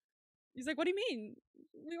world. He's like, what do you mean?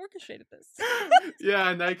 We orchestrated this. Yeah,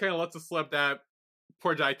 and Knight kind of lets it slip that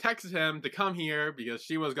Poor Jai texted him to come here because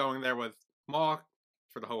she was going there with Malk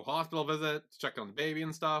for the whole hospital visit to check on the baby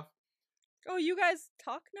and stuff. Oh, you guys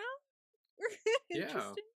talk now?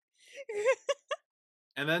 Interesting. Yeah.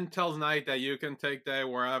 And then tells Knight that you can take Day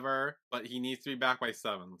wherever, but he needs to be back by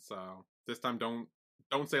 7. So this time, don't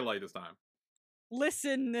say late this time.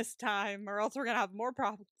 Listen this time, or else we're gonna have more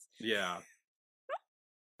problems. Yeah.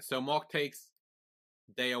 So Malk takes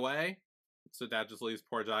Day away, so Dad just leaves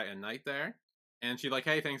Poor Jai and Knight there. And she's like,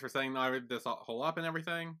 hey, thanks for setting this whole up and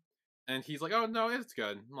everything. And he's like, oh, no, it's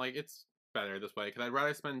good. Like, it's better this way, because I'd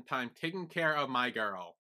rather spend time taking care of my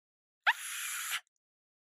girl.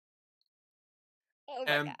 Oh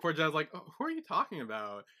and God. Poor Jai's like, oh, who are you talking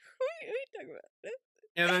about? Who are you talking about?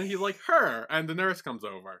 And then he's like, her. And the nurse comes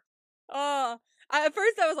over. At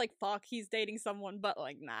first I was like, fuck, he's dating someone, but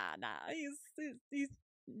like, nah, he's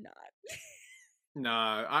not.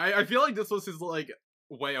 Nah, I feel like this was his, like,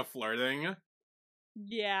 way of flirting.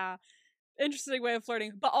 Yeah. Interesting way of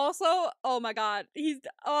flirting. But also, oh my God,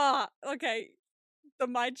 okay. The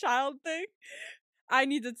my child thing. I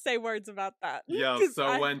need to say words about that. Yeah,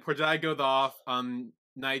 so when Poor Jai goes off,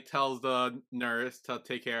 Knight tells the nurse to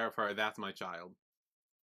take care of her. That's my child.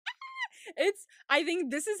 I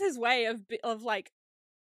think this is his way of like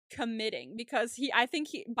committing, because I think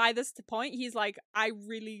by this point he's like, I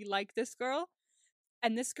really like this girl,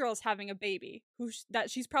 and this girl's having a baby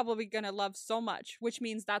that she's probably gonna love so much, which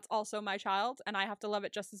means that's also my child, and I have to love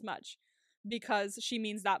it just as much because she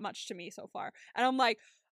means that much to me so far. And I'm like,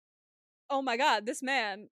 oh my god, this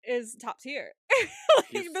man is top tier. Like,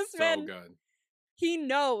 He's this so man, good. he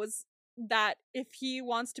knows that if he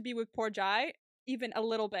wants to be with poor Jai even a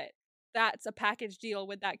little bit, that's a package deal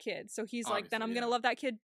with that kid. So he's like, then I'm Obviously, gonna yeah. love that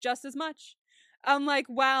kid just as much. I'm like,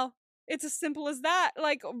 wow, it's as simple as that.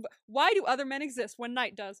 Like, why do other men exist when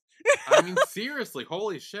Knight does? I mean, seriously,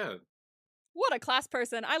 holy shit. What a class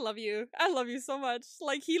person. I love you. I love you so much.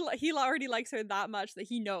 Like, he already likes her that much that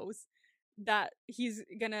he knows that he's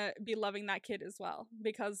gonna be loving that kid as well,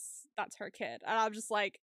 because that's her kid. And I'm just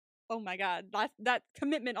like, oh my god, that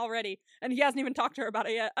commitment already. And he hasn't even talked to her about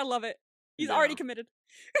it yet. I love it. He's already Yeah. committed.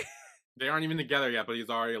 They aren't even together yet, but he's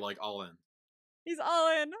already, like, all in. He's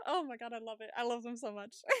all in. Oh my god, I love it. I love them so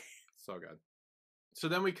much. So good. So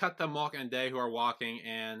then we cut to Mork and Day, who are walking,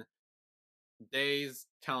 and Day's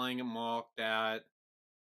telling Mork that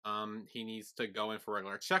he needs to go in for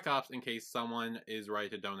regular checkups in case someone is ready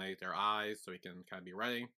to donate their eyes, so he can kind of be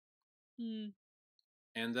ready.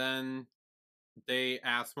 And then they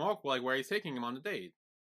ask Mork, like, where he's taking him on the date.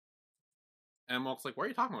 And Mork's like, what are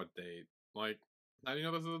you talking about, date? Like, how do you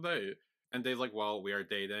know this is a date? And Day's like, well, we are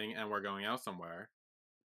dating and we're going out somewhere.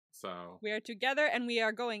 So we are together and we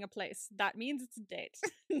are going a place. That means it's a date.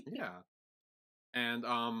 yeah. And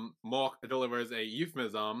Mork delivers a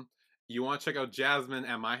euphemism. You want to check out Jasmine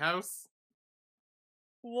at my house?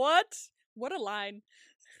 What? What a line.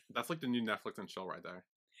 That's like the new Netflix and chill right there.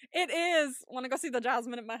 It is. Want to go see the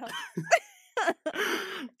Jasmine at my house?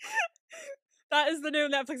 That is the new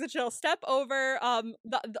Netflix and chill. Step over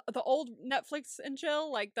the old Netflix and chill,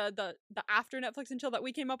 like the after Netflix and chill that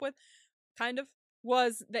we came up with, kind of,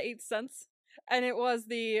 was the 8th Sense. And it was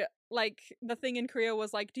the thing in Korea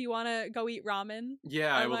was like, do you want to go eat ramen?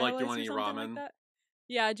 Yeah, it was like, do you want to eat ramen? Like,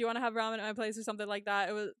 yeah, do you want to have ramen at my place or something like that?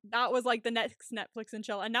 That was like the next Netflix and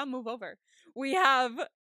chill. And now move over. We have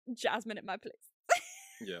Jasmine at my place.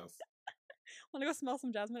 Yes. Want to go smell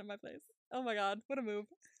some Jasmine at my place? Oh my god, what a move.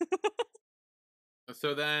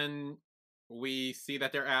 So then we see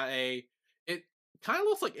that they're at it kind of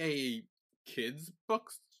looks like a kids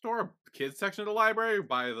bookstore, kids section of the library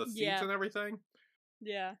by the seats and everything.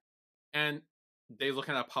 Yeah. And they're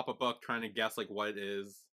looking at a pop-up book trying to guess like what it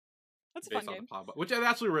is. That's a fun game. Pop-up, which is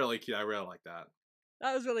actually really cute. I really like that.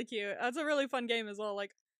 That was really cute. That's a really fun game as well.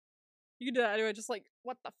 Like, you can do that anyway, just like,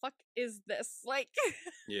 what the fuck is this? Like,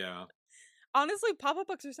 yeah. Honestly, pop-up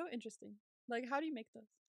books are so interesting. Like, how do you make those?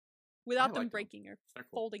 Without them breaking or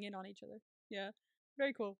folding in on each other. Yeah.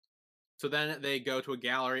 Very cool. So then they go to a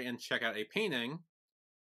gallery and check out a painting.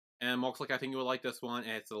 And Mork's like, I think you would like this one.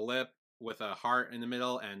 And it's a lip with a heart in the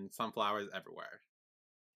middle and sunflowers everywhere.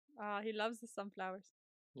 He loves the sunflowers.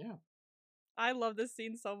 Yeah. I love this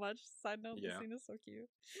scene so much. Side note, this scene is so cute.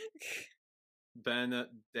 Then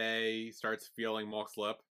Day starts feeling Mork's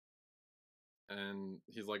lip. And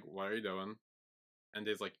he's like, what are you doing? And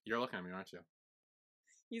Day's like, you're looking at me, aren't you?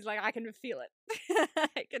 He's like, I can feel it.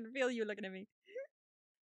 I can feel you looking at me.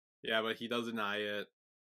 Yeah, but he does deny it.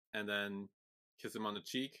 And then kiss him on the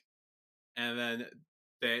cheek. And then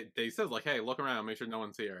they says, like, hey, look around, make sure no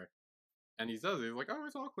one's here. And he does. He's like, oh,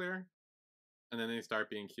 it's all clear. And then they start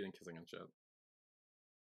being cute and kissing and shit.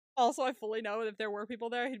 Also, I fully know if there were people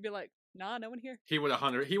there, he'd be like, nah, no one here. He would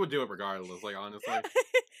do it regardless, like, honestly.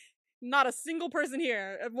 Not a single person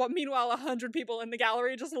here. Meanwhile, 100 people in the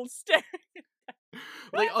gallery just staring.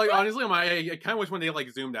 like honestly, I kind of wish when they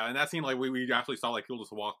like zoomed out and that scene, like we actually saw like people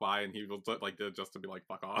just walk by and he was like did just to be like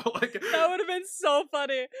fuck off. Like that would have been so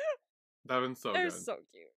funny. That would have been so They're good. So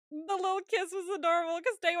cute. The little kiss was adorable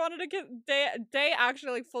because Day wanted to kiss. Day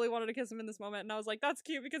actually like fully wanted to kiss him in this moment, and I was like, that's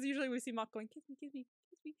cute because usually we see Mock going kiss me, kiss me,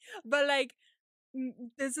 kiss me, but like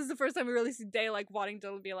this is the first time we really see Day like wanting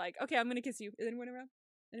to be like, okay, I'm gonna kiss you. Is anyone around?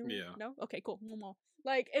 Anyone? Yeah. No. Okay. Cool.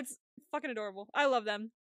 Like it's fucking adorable. I love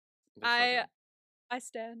them. I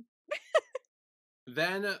stand.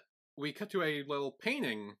 Then we cut to a little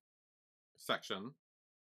painting section.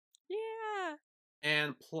 Yeah.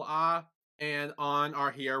 And Pla and On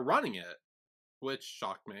are here running it, which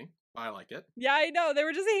shocked me. I like it. Yeah, I know. They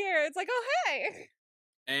were just here. It's like, oh, hey.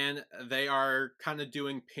 And they are kind of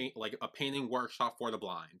doing a painting workshop for the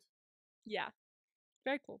blind. Yeah.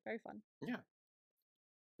 Very cool. Very fun. Yeah.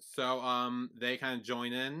 So, they kind of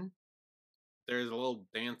join in. There's a little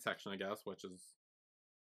dance section, I guess, which is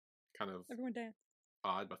kind of everyone dance.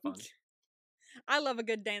 Odd but fun. I love a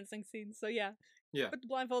good dancing scene, so yeah. Yeah. Put the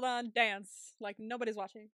blindfold on, dance like nobody's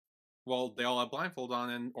watching. Well, they all have blindfolds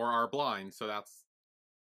on or are blind, so that's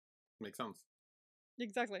makes sense.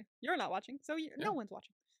 Exactly. You're not watching, so Yeah. no one's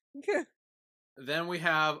watching. Then we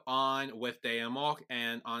have On with Day and Malk,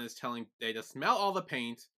 and On is telling Day to smell all the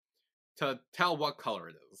paint to tell what color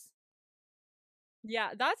it is.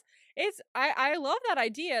 Yeah, I love that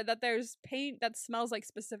idea that there's paint that smells like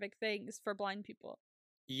specific things for blind people.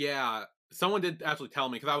 Yeah, someone did actually tell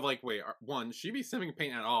me, because I was like, wait, one, should you be sniffing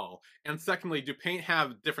paint at all? And secondly, do paint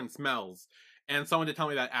have different smells? And someone did tell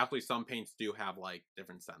me that actually some paints do have, like,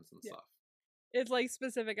 different scents and stuff. It's, like,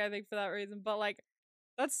 specific, I think, for that reason, but, like,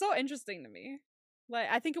 that's so interesting to me. Like,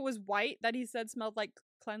 I think it was white that he said smelled like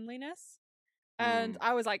cleanliness, and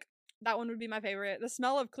I was like, that one would be my favorite. The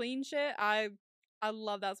smell of clean shit, I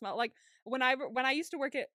love that smell. Like, when I used to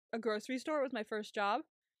work at a grocery store, it was my first job.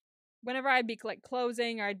 Whenever I'd be, like,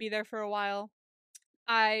 closing or I'd be there for a while,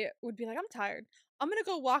 I would be like, I'm tired. I'm gonna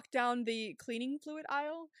go walk down the cleaning fluid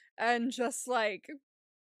aisle and just, like,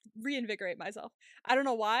 reinvigorate myself. I don't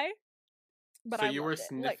know why, but so I you were loved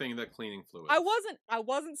it. Like, sniffing the cleaning fluids. I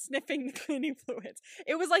wasn't sniffing the cleaning fluids.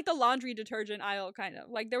 It was like the laundry detergent aisle, kind of.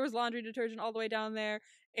 Like, there was laundry detergent all the way down there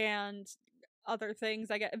and other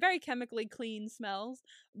things. I get very chemically clean smells,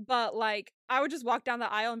 but, like, I would just walk down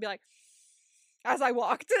the aisle and be like, as I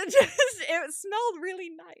walked, it smelled really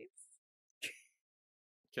nice.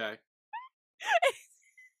 Okay.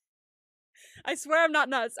 I swear I'm not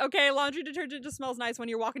nuts. Okay, laundry detergent just smells nice when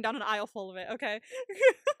you're walking down an aisle full of it. Okay.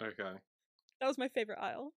 Okay. That was my favorite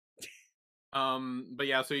aisle. But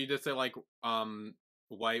yeah, so you just say, like,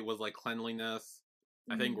 white was, like, cleanliness.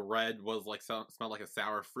 I think red was, like, smelled like a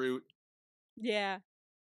sour fruit. Yeah.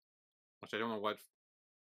 Which I don't know what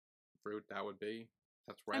fruit that would be.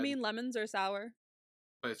 That's red. I mean, lemons are sour.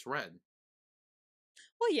 But it's red.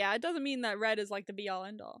 Well, yeah, it doesn't mean that red is, like, the be-all,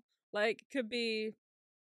 end-all. Like, could be...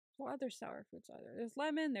 What other sour fruits are there? There's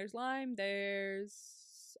lemon, there's lime, there's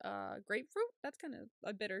grapefruit. That's kind of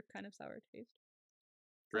a bitter kind of sour taste.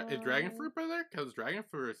 Is dragon fruit by there? Because dragon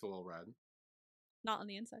fruit is a little red. Not on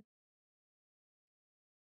the inside.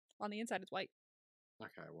 On the inside, it's white.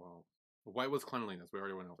 Okay, well, white was cleanliness. We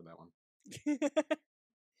already went over that one.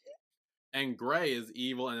 And gray is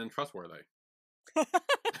evil and untrustworthy.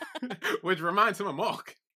 Which reminds him of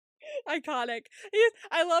Malk. Iconic.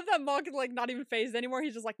 I love that Malk is, like, not even phased anymore.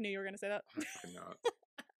 He's just like, knew you were gonna say that. I know.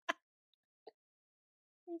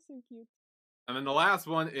 He's so cute. And then the last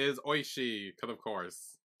one is Oishi, because of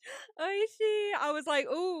course. Oishi! I was like,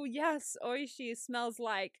 ooh, yes, Oishi smells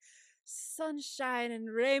like sunshine and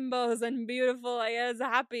rainbows and beautiful. Like, it's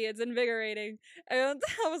happy, it's invigorating. And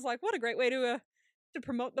I was like, what a great way to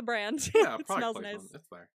promote the brand. Yeah, it smells nice. It's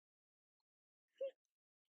there.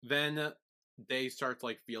 Then Day starts,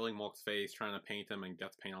 like, feeling Malk's face, trying to paint him, and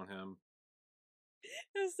gets paint on him.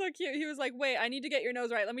 It was so cute. He was like, wait, I need to get your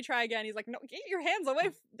nose right. Let me try again. He's like, no, get your hands away.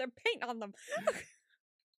 There's paint on them.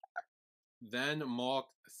 Then Malk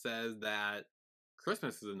says that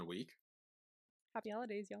Christmas is in a week. Happy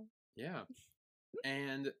holidays, y'all. Yeah.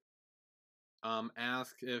 And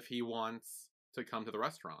asks if he wants to come to the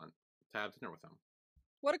restaurant to have dinner with him.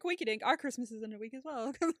 What a quinky dink. Our Christmas is in a week as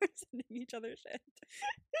well, because we're sending each other shit.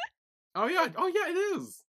 Oh yeah, it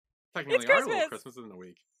is. Technically, It's Christmas. our little Christmas is in a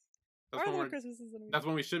week. Our little Christmas is in a week. That's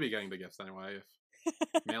when we should be getting the gifts anyway,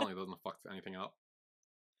 if mailing doesn't fuck anything up.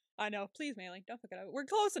 I know. Please, mailing. Don't fuck it up. We're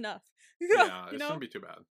close enough. Yeah, it shouldn't be too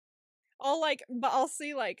bad. I'll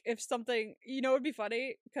see, like, if something, it'd be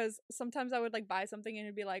funny, because sometimes I would, like, buy something and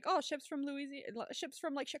it'd be like, oh, ships from Louisiana, ships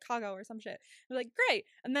from, like, Chicago or some shit. I'm like, great.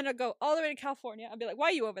 And then I'd go all the way to California. I'd be like, why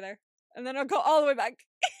are you over there? And then I'll go all the way back.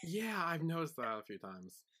 Yeah, I've noticed that a few times.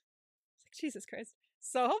 It's like, Jesus Christ.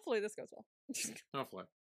 So hopefully this goes well. Hopefully.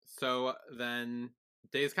 So then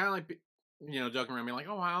Dave's kind of like, joking around, being like,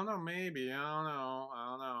 oh, I don't know, maybe, I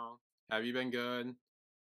don't know. Have you been good?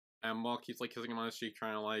 And Malk keeps, like, kissing him on his cheek,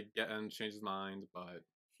 trying to, like, get him to change his mind, but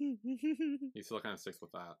he still kind of sticks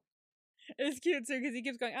with that. It's cute, too, because he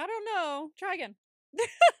keeps going, I don't know. Try again.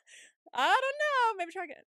 I don't know. Maybe try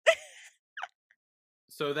again.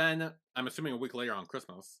 So then, I'm assuming a week later on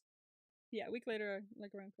Christmas. Yeah, a week later,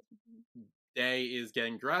 like, around Christmas. Day is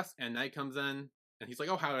getting dressed, and Night comes in, and he's like,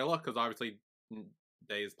 oh, how did I look? Because obviously,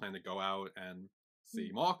 Day is planning to go out and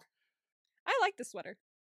see Malk. I like the sweater.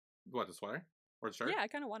 What, the sweater? Or the shirt? Yeah, I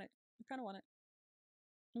kind of want it.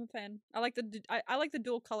 I'm a fan. I like the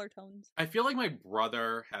dual color tones. I feel like my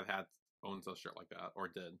brother owns a shirt like that, or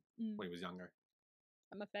did, when he was younger.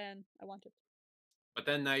 I'm a fan. I want it. But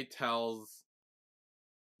then Night tells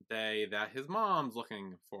Day that his mom's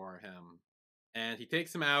looking for him. And he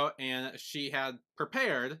takes him out, and she had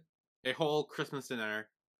prepared a whole Christmas dinner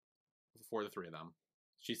for the three of them.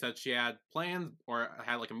 She said she had plans or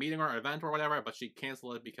had like a meeting or event or whatever, but she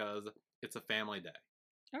canceled it because it's a family day.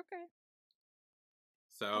 Okay.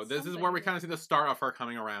 So That's this is something where at we kind of least. see the start of her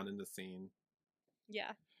coming around in the scene.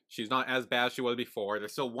 Yeah. She's not as bad as she was before.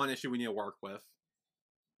 There's still one issue we need to work with.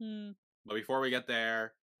 Hmm. But before we get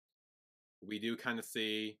there, we do kind of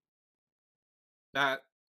see that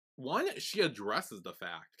one, she addresses the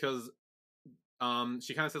fact because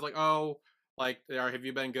she kind of says like, oh, like, have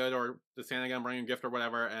you been good, or is Santa gonna bring you a gift or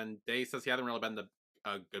whatever? And Day says he hasn't really been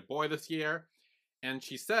a good boy this year, and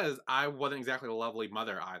she says I wasn't exactly a lovely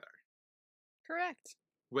mother either, Correct.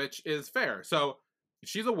 which is fair. So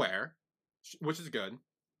she's aware, which is good.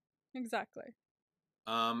 Exactly.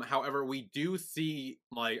 However, we do see,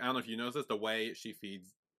 like, I don't know if you notice this, the way she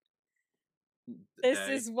feeds This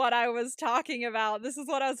Day. is what I was talking about. This is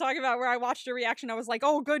what I was talking about where I watched a reaction. I was like,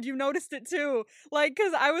 oh, good, you noticed it too. Like,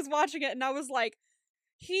 because I was watching it and I was like,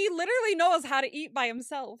 he literally knows how to eat by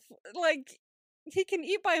himself. Like, he can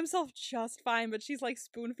eat by himself just fine, but she's like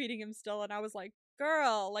spoon feeding him still. And I was like,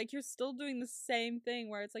 girl, like, you're still doing the same thing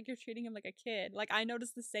where it's like you're treating him like a kid. Like, I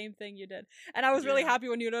noticed the same thing you did. And I was really Yeah. happy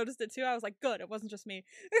when you noticed it too. I was like, good, it wasn't just me.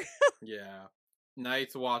 Yeah.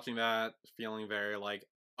 Night's watching that, feeling very, like,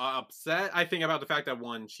 upset, I think, about the fact that,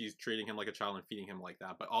 one, she's treating him like a child and feeding him like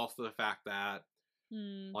that, but also the fact that,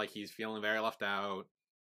 like, he's feeling very left out.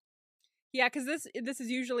 Yeah, because this is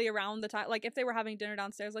usually around the time, like, if they were having dinner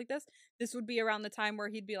downstairs like this would be around the time where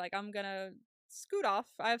he'd be like, I'm gonna scoot off.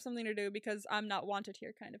 I have something to do because I'm not wanted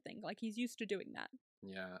here, kind of thing. Like, he's used to doing that.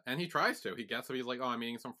 Yeah. And he tries to. He gets up, he's like, oh, I'm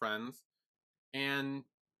meeting some friends. And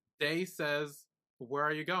Day says, where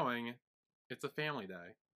are you going? It's a family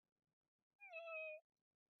day.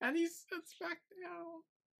 And he sits back down.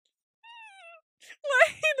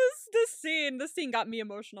 Like, this scene got me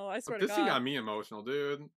emotional, I swear to This scene God. got me emotional,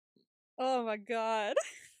 dude. Oh my God.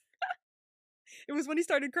 It was when he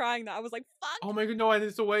started crying that I was like, fuck, Oh my god, no, and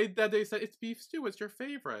it's the way that they said it's beef stew, it's your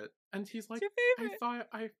favorite. And he's it's like, your favorite.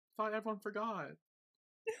 I thought everyone forgot.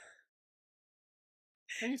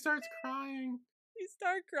 And he starts crying. He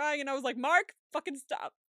started crying and I was like, Mark, fucking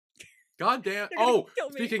stop. God damn. You're gonna Oh, kill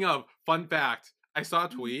me. speaking of, fun fact. I saw a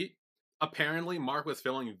tweet. Apparently, Mark was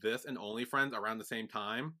filming this and OnlyFriends around the same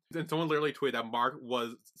time. And someone literally tweeted that Mark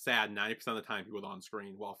was sad 90% of the time he was on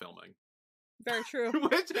screen while filming. Very true.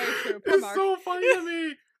 Which Very true. Poor is Mark. so funny to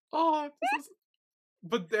me. Oh,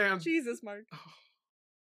 but damn. Jesus, Mark.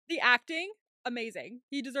 The acting, amazing.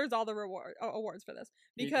 He deserves all the awards for this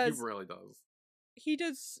because he really does. he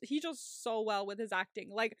does so well with his acting.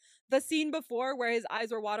 Like, the scene before where his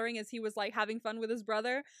eyes were watering as he was like having fun with his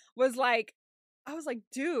brother was like, I was like,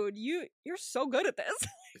 dude, you're so good at this.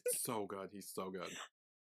 It's so good. He's so good.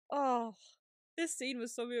 Oh, this scene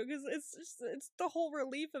was so good because it's the whole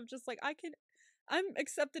relief of just like, I'm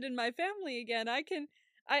accepted in my family again. I can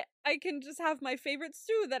just have my favorite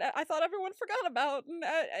stew that I thought everyone forgot about,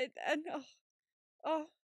 and oh,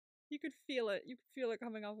 you could feel it. You could feel it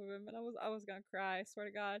coming off of him, and I was gonna cry. I swear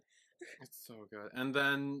to God. It's so good. And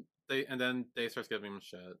then they starts giving him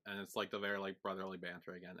shit, and it's like the very like brotherly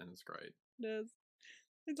banter again, and it's great. It is.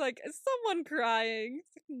 It's like, is someone crying?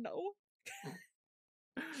 It's like, no.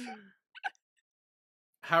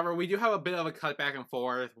 However, we do have a bit of a cut back and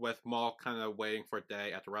forth with Maul kind of waiting for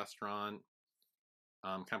Day at the restaurant,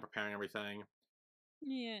 kind of preparing everything.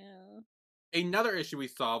 Yeah. Another issue we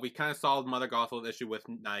kind of solved Mother Gothel's issue with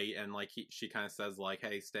Night, and like she kind of says like,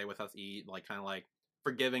 "Hey, stay with us, eat," like kind of like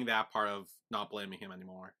forgiving that part of not blaming him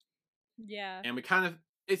anymore. Yeah. And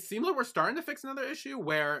it seems like we're starting to fix another issue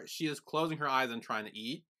where she is closing her eyes and trying to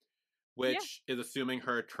eat, which is assuming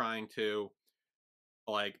her trying to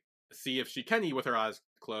like see if she can eat with her eyes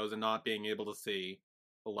closed and not being able to see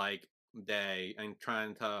like Day, and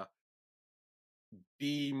trying to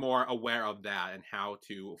be more aware of that and how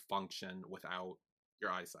to function without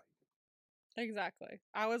your eyesight. Exactly.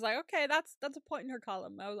 I was like, okay, that's a point in her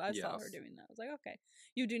column. I saw her Yes. doing that. I was like, okay,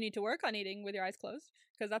 you do need to work on eating with your eyes closed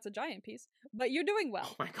because that's a giant piece, but you're doing well.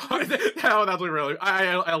 Oh my god, that's really.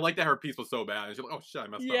 I like that her piece was so bad, and she's like, oh shit, I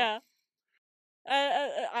messed up.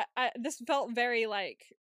 Yeah. This felt very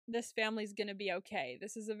like this family's gonna be okay.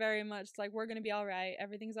 This is a very much like, we're gonna be all right.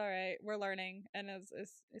 Everything's all right. We're learning, and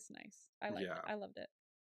it's nice. I liked it. I loved it.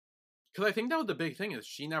 Because I think that was the big thing, is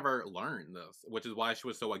she never learned this, which is why she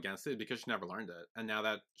was so against it, because she never learned it. And now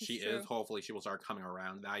that she is, hopefully she will start coming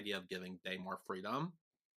around the idea of giving Day more freedom.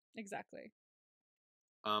 Exactly.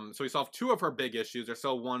 So we solved 2 of her big issues. There's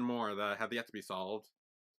still 1 more that have yet to be solved.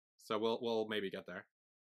 So we'll maybe get there.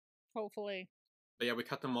 Hopefully. But yeah, we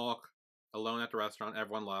cut to Mulk alone at the restaurant.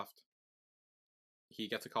 Everyone left. He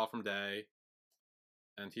gets a call from Day,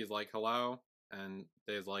 and he's like, hello? And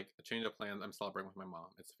Day's like, a change of plans. I'm celebrating with my mom.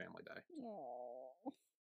 It's family day. Aww.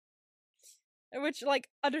 Which, like,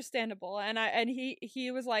 understandable. And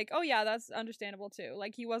he was like, oh yeah, that's understandable too.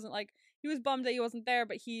 Like, he wasn't like, he was bummed that he wasn't there,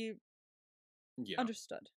 but he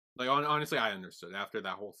understood. Like, honestly, I understood. After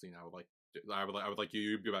that whole scene, I would like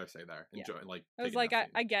you better stay there. Enjoy, like, I was like,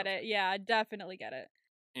 I get it. Yeah, I definitely get it.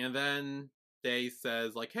 And then Day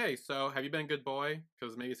says, like, hey, so have you been a good boy?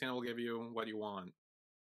 Because maybe Santa will give you what you want.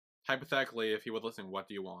 Hypothetically, if he would listen, what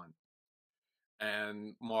do you want?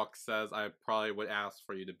 And Mark says, I probably would ask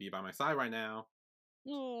for you to be by my side right now.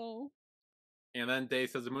 Oh. And then Day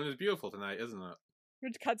says, the moon is beautiful tonight, isn't it?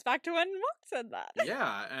 Which cuts back to when Mark said that.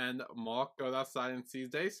 Yeah, and Mark goes outside and sees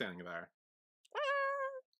Day standing there.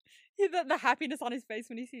 The happiness on his face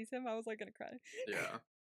when he sees him, I was like gonna cry. Yeah.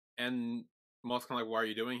 And Mark's kind of like, what are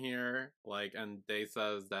you doing here? Like, and Day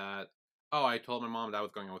says that, oh, I told my mom that I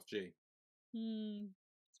was going out with G.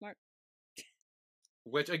 Smart.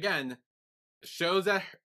 Which, again, shows that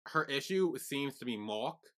her issue seems to be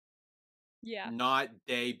Mark. Yeah. Not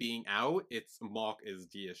Day being out. It's Mark is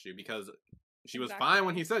the issue. Because she was fine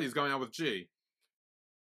when he said he's going out with G.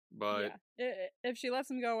 But yeah. If she lets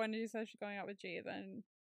him go when he says she's going out with G, then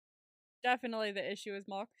definitely the issue is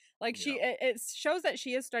Mark. Like, it shows that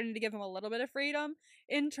she is starting to give him a little bit of freedom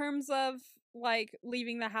in terms of, like,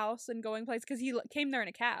 leaving the house and going places, because he came there in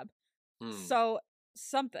a cab. So,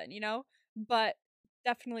 something, you know? But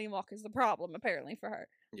definitely Mark is the problem, apparently, for her.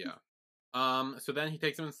 Yeah. So then he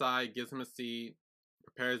takes him inside, gives him a seat,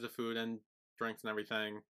 prepares the food and drinks and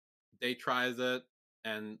everything. Day tries it,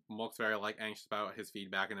 and Mark's very, like, anxious about his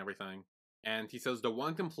feedback and everything. And he says the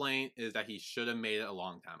one complaint is that he should have made it a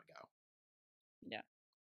long time ago. Yeah.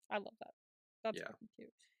 I love that. That's fucking cute.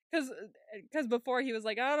 Because before he was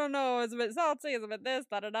like, I don't know, it's a bit salty, it's a bit this,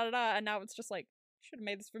 da-da-da-da-da, and now it's just like, you should have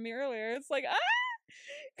made this for me earlier. It's like,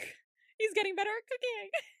 he's getting better at cooking.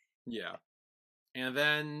 Yeah. And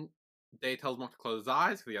then Day tells Mark to close his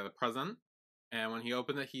eyes because he has a present. And when he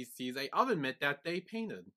opens it, he sees a oven mitt that Day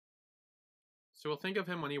painted. So we'll think of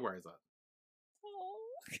him when he wears it. Oh.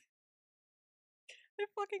 I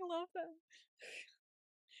fucking love them.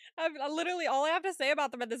 I literally, all I have to say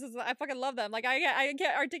about them and this is I fucking love them. Like, I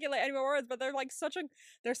can't articulate any more words, but they're like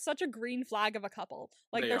they're such a green flag of a couple.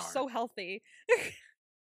 Like, they're so healthy.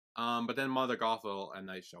 But then Mother Gothel and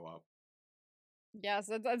Night show up. Yes,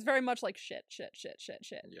 it's very much like shit.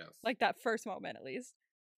 Yes. Like that first moment, at least.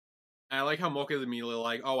 And I like how Mocha is immediately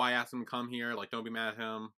like, oh, I asked him to come here. Like, don't be mad at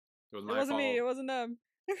him. It was my fault. It wasn't me. It wasn't them.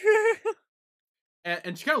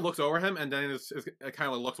 And she kind of looks over him, and then it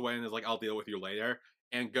kind of looks away and is like, I'll deal with you later.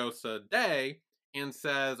 And goes to Day and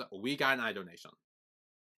says, we got an eye donation.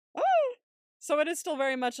 Oh! So it is still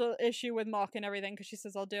very much an issue with Mock and everything, because she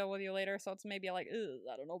says, I'll deal with you later, so it's maybe like,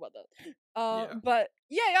 I don't know about that. But,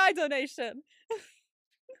 yay, eye donation!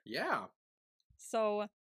 Yeah. So,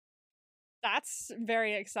 that's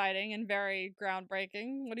very exciting and very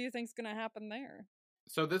groundbreaking. What do you think's gonna happen there?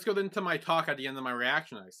 So this goes into my talk at the end of my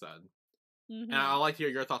reaction, I said. And I'd like to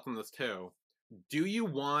hear your thoughts on this, too. Do you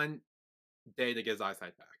want Day to get his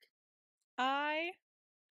eyesight back? I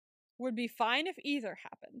would be fine if either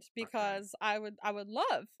happened, because I would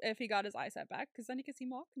love if he got his eyesight back, because then he could see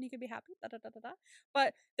Mock and he could be happy.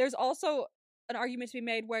 But there's also an argument to be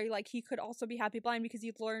made where, like, he could also be happy blind because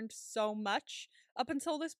he's learned so much up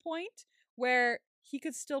until this point where he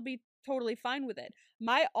could still be totally fine with it.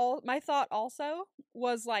 My thought also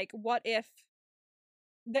was, like, what if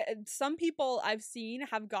some people I've seen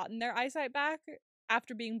have gotten their eyesight back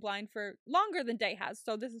after being blind for longer than Day has,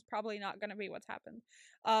 so this is probably not going to be what's happened.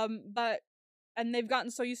 And they've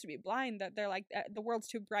gotten so used to be blind that they're like, the world's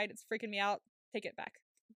too bright, it's freaking me out, take it back.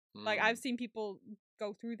 Like, I've seen people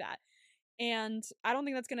go through that. And I don't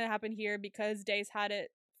think that's going to happen here because Day's had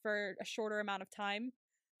it for a shorter amount of time.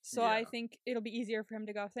 So I think it'll be easier for him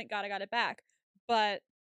to go, thank God I got it back. But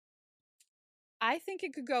I think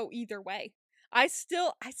it could go either way. I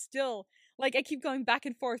still, like, I keep going back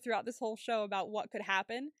and forth throughout this whole show about what could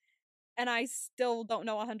happen, and I still don't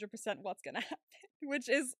know 100% what's gonna happen, which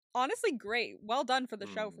is honestly great. Well done for the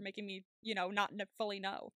show for making me, not fully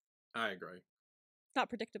know. I agree. It's not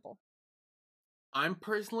predictable. I'm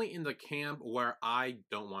personally in the camp where I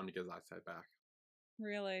don't want to get his eyesight back.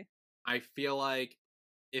 Really? I feel like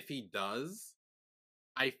if he does,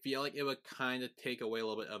 I feel like it would kind of take away a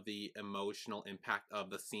little bit of the emotional impact of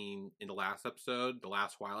the scene in the last episode, the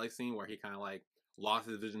last Twilight scene, where he kind of like lost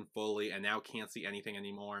his vision fully and now can't see anything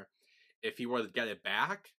anymore. If he were to get it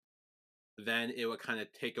back, then it would kind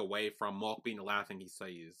of take away from Mark being the last thing he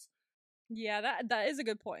sees. Yeah, that is a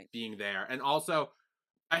good point. Being there. And also,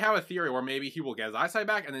 I have a theory where maybe he will get his eyesight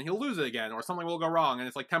back and then he'll lose it again, or something will go wrong and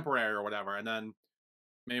it's like temporary or whatever, and then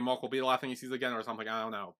maybe Mark will be the last thing he sees again or something. I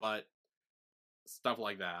don't know, but stuff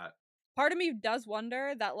like that. Part of me does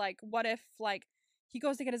wonder that, like, what if, like, he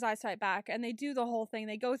goes to get his eyesight back and they do the whole thing,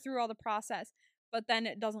 they go through all the process, but then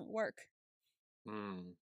it doesn't work.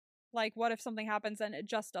 Like, what if something happens and it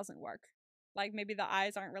just doesn't work? Like, maybe the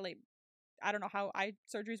eyes aren't really, I don't know how eye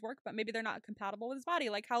surgeries work, but maybe they're not compatible with his body.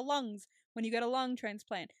 Like how lungs, when you get a lung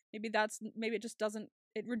transplant, maybe it just doesn't,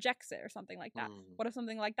 it rejects it or something like that. What if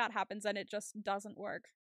something like that happens and it just doesn't work?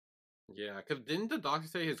 Yeah, because didn't the doctor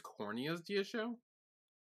say his cornea is the issue?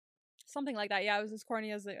 Something like that. Yeah, it was his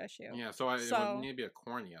cornea's the issue. Yeah, so it would need to be a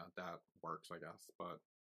cornea that works, I guess. But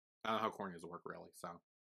I don't know how corneas work, really, so.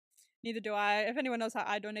 Neither do I. If anyone knows how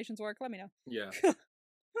eye donations work, let me know. Yeah.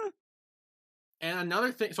 And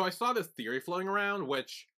another thing, so I saw this theory floating around,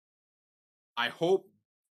 which I hope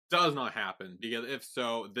does not happen, because if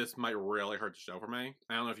so, this might really hurt the show for me.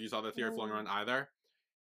 I don't know if you saw the theory floating around either.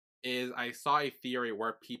 Is I saw a theory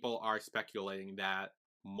where people are speculating that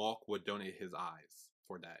Malk would donate his eyes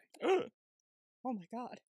for Day. Oh my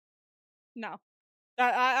god. No.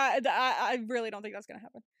 I really don't think that's gonna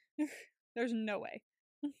happen. There's no way.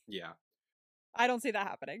 Yeah. I don't see that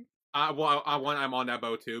happening. Well, I'm on that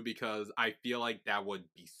boat too, because I feel like that would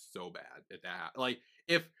be so bad if that like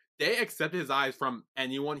if they accepted his eyes from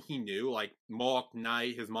anyone he knew, like Malk,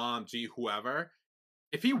 Knight, his mom, G, whoever.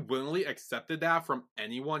 If he willingly accepted that from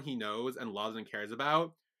anyone he knows and loves and cares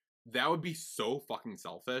about, that would be so fucking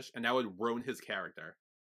selfish, and that would ruin his character.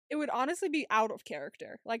 It would honestly be out of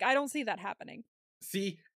character. Like, I don't see that happening.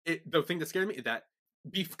 See, the thing that scared me is that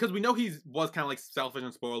because we know he was kind of like selfish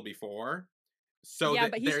and spoiled before, so yeah,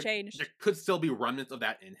 but he's changed. There could still be remnants of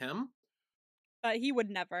that in him. But he would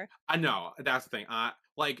never. I know, that's the thing.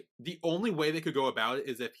 Like the only way they could go about it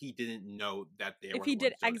is if he didn't know that they were. If he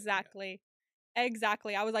did exactly.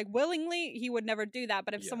 I was like, willingly, he would never do that.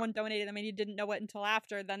 But if someone donated them and he didn't know it until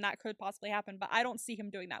after, then that could possibly happen. But I don't see him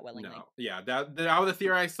doing that willingly. No, yeah, that was a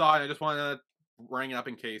theory I saw, and I just wanted to bring it up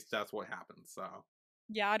in case that's what happens. So.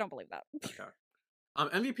 Yeah, I don't believe that. Okay.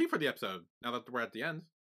 MVP for the episode. Now that we're at the end,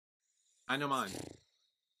 I know mine.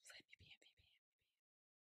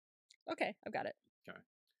 Okay, I've got it. Okay.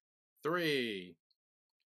 3,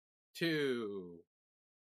 2,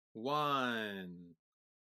 1.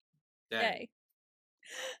 Day.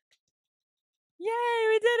 Yay,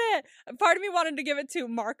 we did it! Part of me wanted to give it to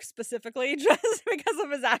Mark specifically, just because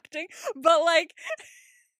of his acting, but like...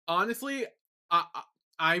 Honestly,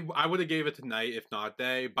 I would have gave it to Knight if not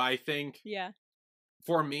Day, but I think... Yeah.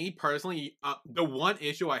 For me, personally, the one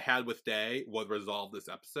issue I had with Day was resolved this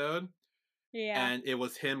episode. Yeah. And it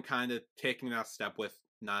was him kind of taking that step with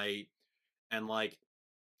Knight and, like,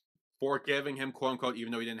 forgiving him, quote unquote,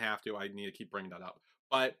 even though he didn't have to. I need to keep bringing that up.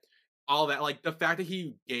 But all that, like, the fact that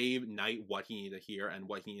he gave Knight what he needed to hear and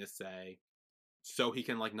what he needed to say so he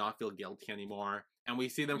can, like, not feel guilty anymore. And we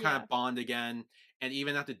see them kind of bond again. And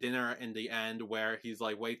even at the dinner in the end where he's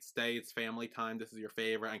like, wait, stay, it's family time, this is your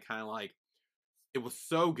favorite. And kind of like, it was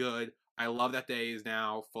so good. I love that Day is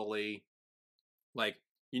now fully, like,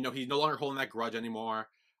 you know, he's no longer holding that grudge anymore.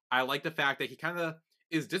 I like the fact that he kind of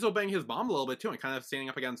is disobeying his mom a little bit too and kind of standing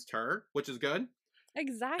up against her, which is good.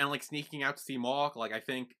 Exactly. And like sneaking out to see Malk. Like, I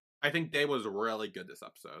think Day was really good this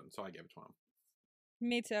episode, so I gave it to him.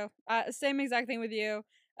 Me too. Same exact thing with you.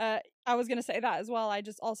 I was gonna say that as well. I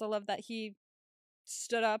just also love that he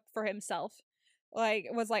stood up for himself. Like,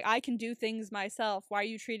 was like, I can do things myself. Why are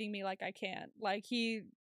you treating me like I can't? Like, he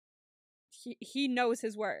knows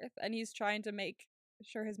his worth, and he's trying to make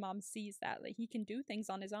sure his mom sees that he can do things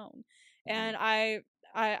on his own. And I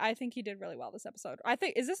think he did really well this episode. I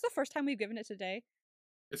think, is this the first time we've given it to Day?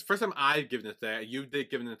 It's the first time I've given it to Day. You did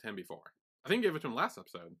given it to him before. I think you gave it to him last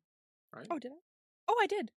episode, right? Oh, did I? Oh, I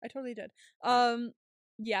did. I totally did.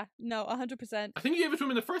 Yeah, no, 100%. I think you gave it to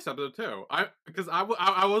him in the first episode too. Because I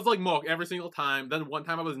was like Malk every single time. Then one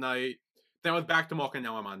time I was Knight. Then I was back to Malk, and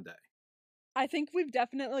now I'm on Day. I think we've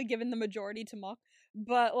definitely given the majority to Malk,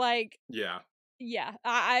 but like, yeah,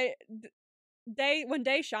 Day, when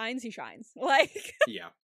Day shines, he shines. Like, yeah,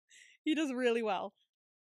 he does really well.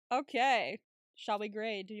 Okay, shall we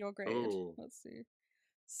grade your grade? Ooh. Let's see.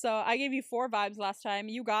 So I gave you 4 vibes last time.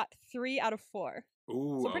 You got 3 out of 4.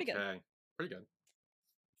 Ooh, so pretty okay. good. Pretty good.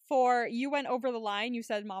 For you went over the line. You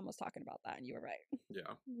said Mom was talking about that, and you were right.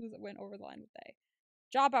 Yeah. Went over the line with Day.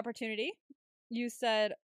 Job opportunity. You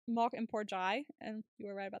said Malk and poor Jai, and you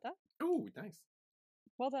were right about that. Ooh, nice.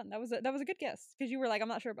 Well done. That was a good guess, because you were like, I'm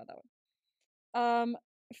not sure about that one.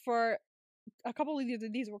 For a couple of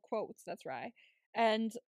these were quotes. That's right.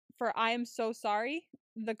 And for I am so sorry,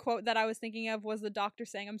 the quote that I was thinking of was the doctor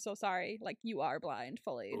saying, "I'm so sorry, like you are blind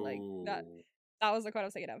fully." Ooh. Like that was the quote I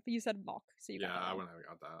was thinking of. You said Mock, so you got that I right. wouldn't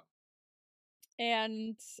have got that.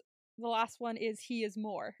 And the last one is he is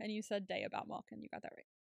more, and you said Day about Mock, and you got that right.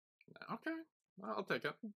 Okay, well, I'll take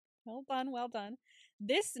it. Well done, well done.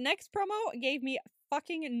 This next promo gave me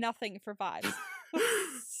fucking nothing for vibes.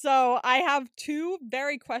 So I have 2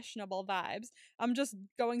 very questionable vibes. I'm just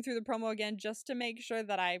going through the promo again just to make sure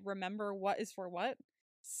that I remember what is for what.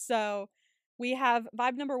 So we have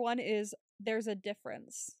vibe number 1 is there's a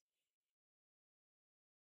difference.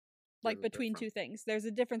 Like between 2 things. There's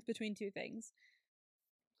a difference between 2 things.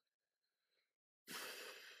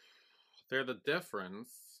 There's a difference.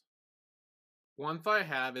 One thought I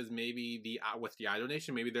have is maybe with the eye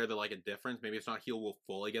donation, maybe there's like a difference. Maybe it's not he will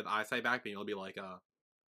fully get the eyesight back, but it'll be like a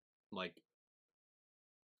like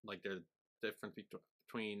there's a difference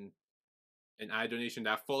between an eye donation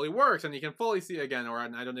that fully works and you can fully see again, or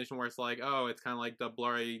an eye donation where it's like, oh, it's kind of like the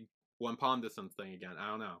blurry one palm distance thing again. I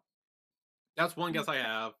don't know. That's one guess I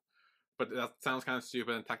have, but that sounds kind of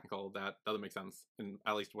stupid and technical. That doesn't make sense,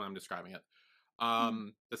 at least when I'm describing it.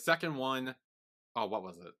 The second one, oh, what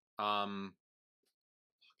was it?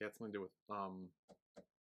 It had something to do with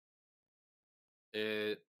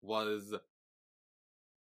it was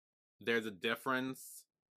there's a difference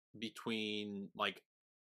between like,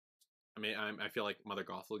 I mean, I feel like Mother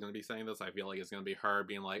Gothel is going to be saying this. I feel like it's going to be her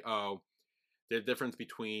being like, oh, there's a difference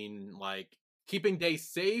between like keeping Day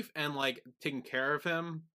safe and like taking care of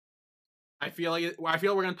him. I feel we're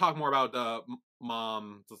going to talk more about the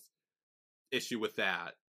mom's issue with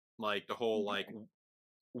that, like the whole like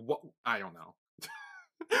what, I don't know.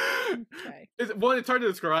 Okay. It's hard to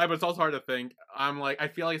describe, but it's also hard to think. I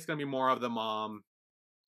feel like it's gonna be more of the mom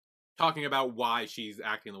talking about why she's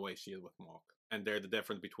acting the way she is with Mock, and there's the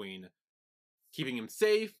difference between keeping him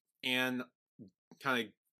safe and kind of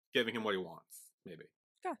giving him what he wants, maybe.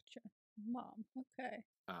 Gotcha. Mom. Okay.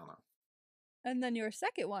 I don't know. And then your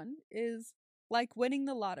second one is like winning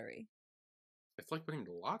the lottery. It's like winning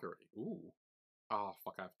the lottery. Ooh. Oh,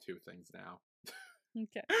 fuck, I have 2 things now.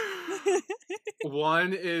 Okay.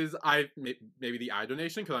 One is maybe the eye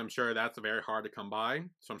donation, because I'm sure that's very hard to come by.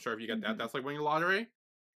 So I'm sure if you get that, that's like winning the lottery.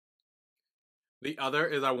 The other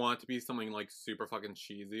is I want it to be something like super fucking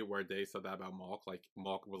cheesy, where they said that about Mock, like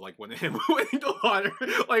Mock was like winning the lottery,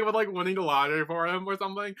 like with like winning the lottery for him or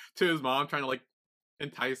something to his mom, trying to like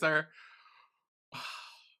entice her.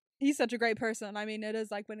 He's such a great person. I mean, it is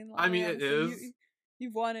like winning the lottery. I mean, it is.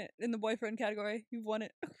 You've won it in the boyfriend category. You've won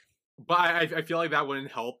it. But I feel like that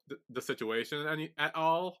wouldn't help the situation at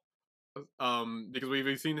all. Because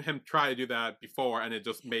we've seen him try to do that before, and it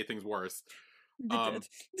just made things worse.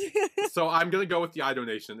 So I'm gonna go with the eye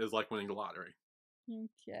donation is like winning the lottery.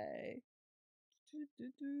 Okay.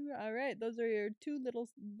 All right, those are your 2 little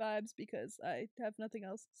vibes because I have nothing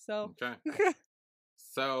else. So okay.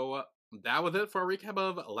 So that was it for a recap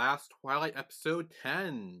of last Twilight episode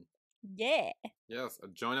 10. Yeah. Yes.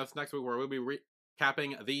 Join us next week where we'll be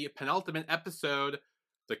recapping the penultimate episode,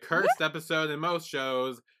 the cursed episode in most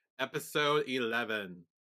shows, episode 11.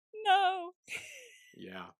 No.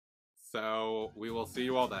 Yeah. So we will see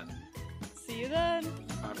you all then. See you then.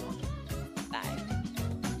 Bye, everyone. Bye.